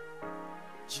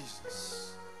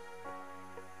 Jesus.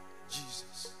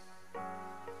 Jesus.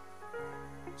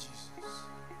 Jesus.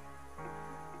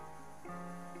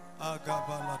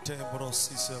 Agabalate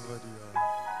brosi sevedia.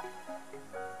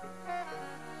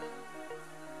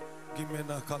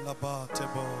 Gimena kalaba te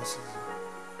bosi.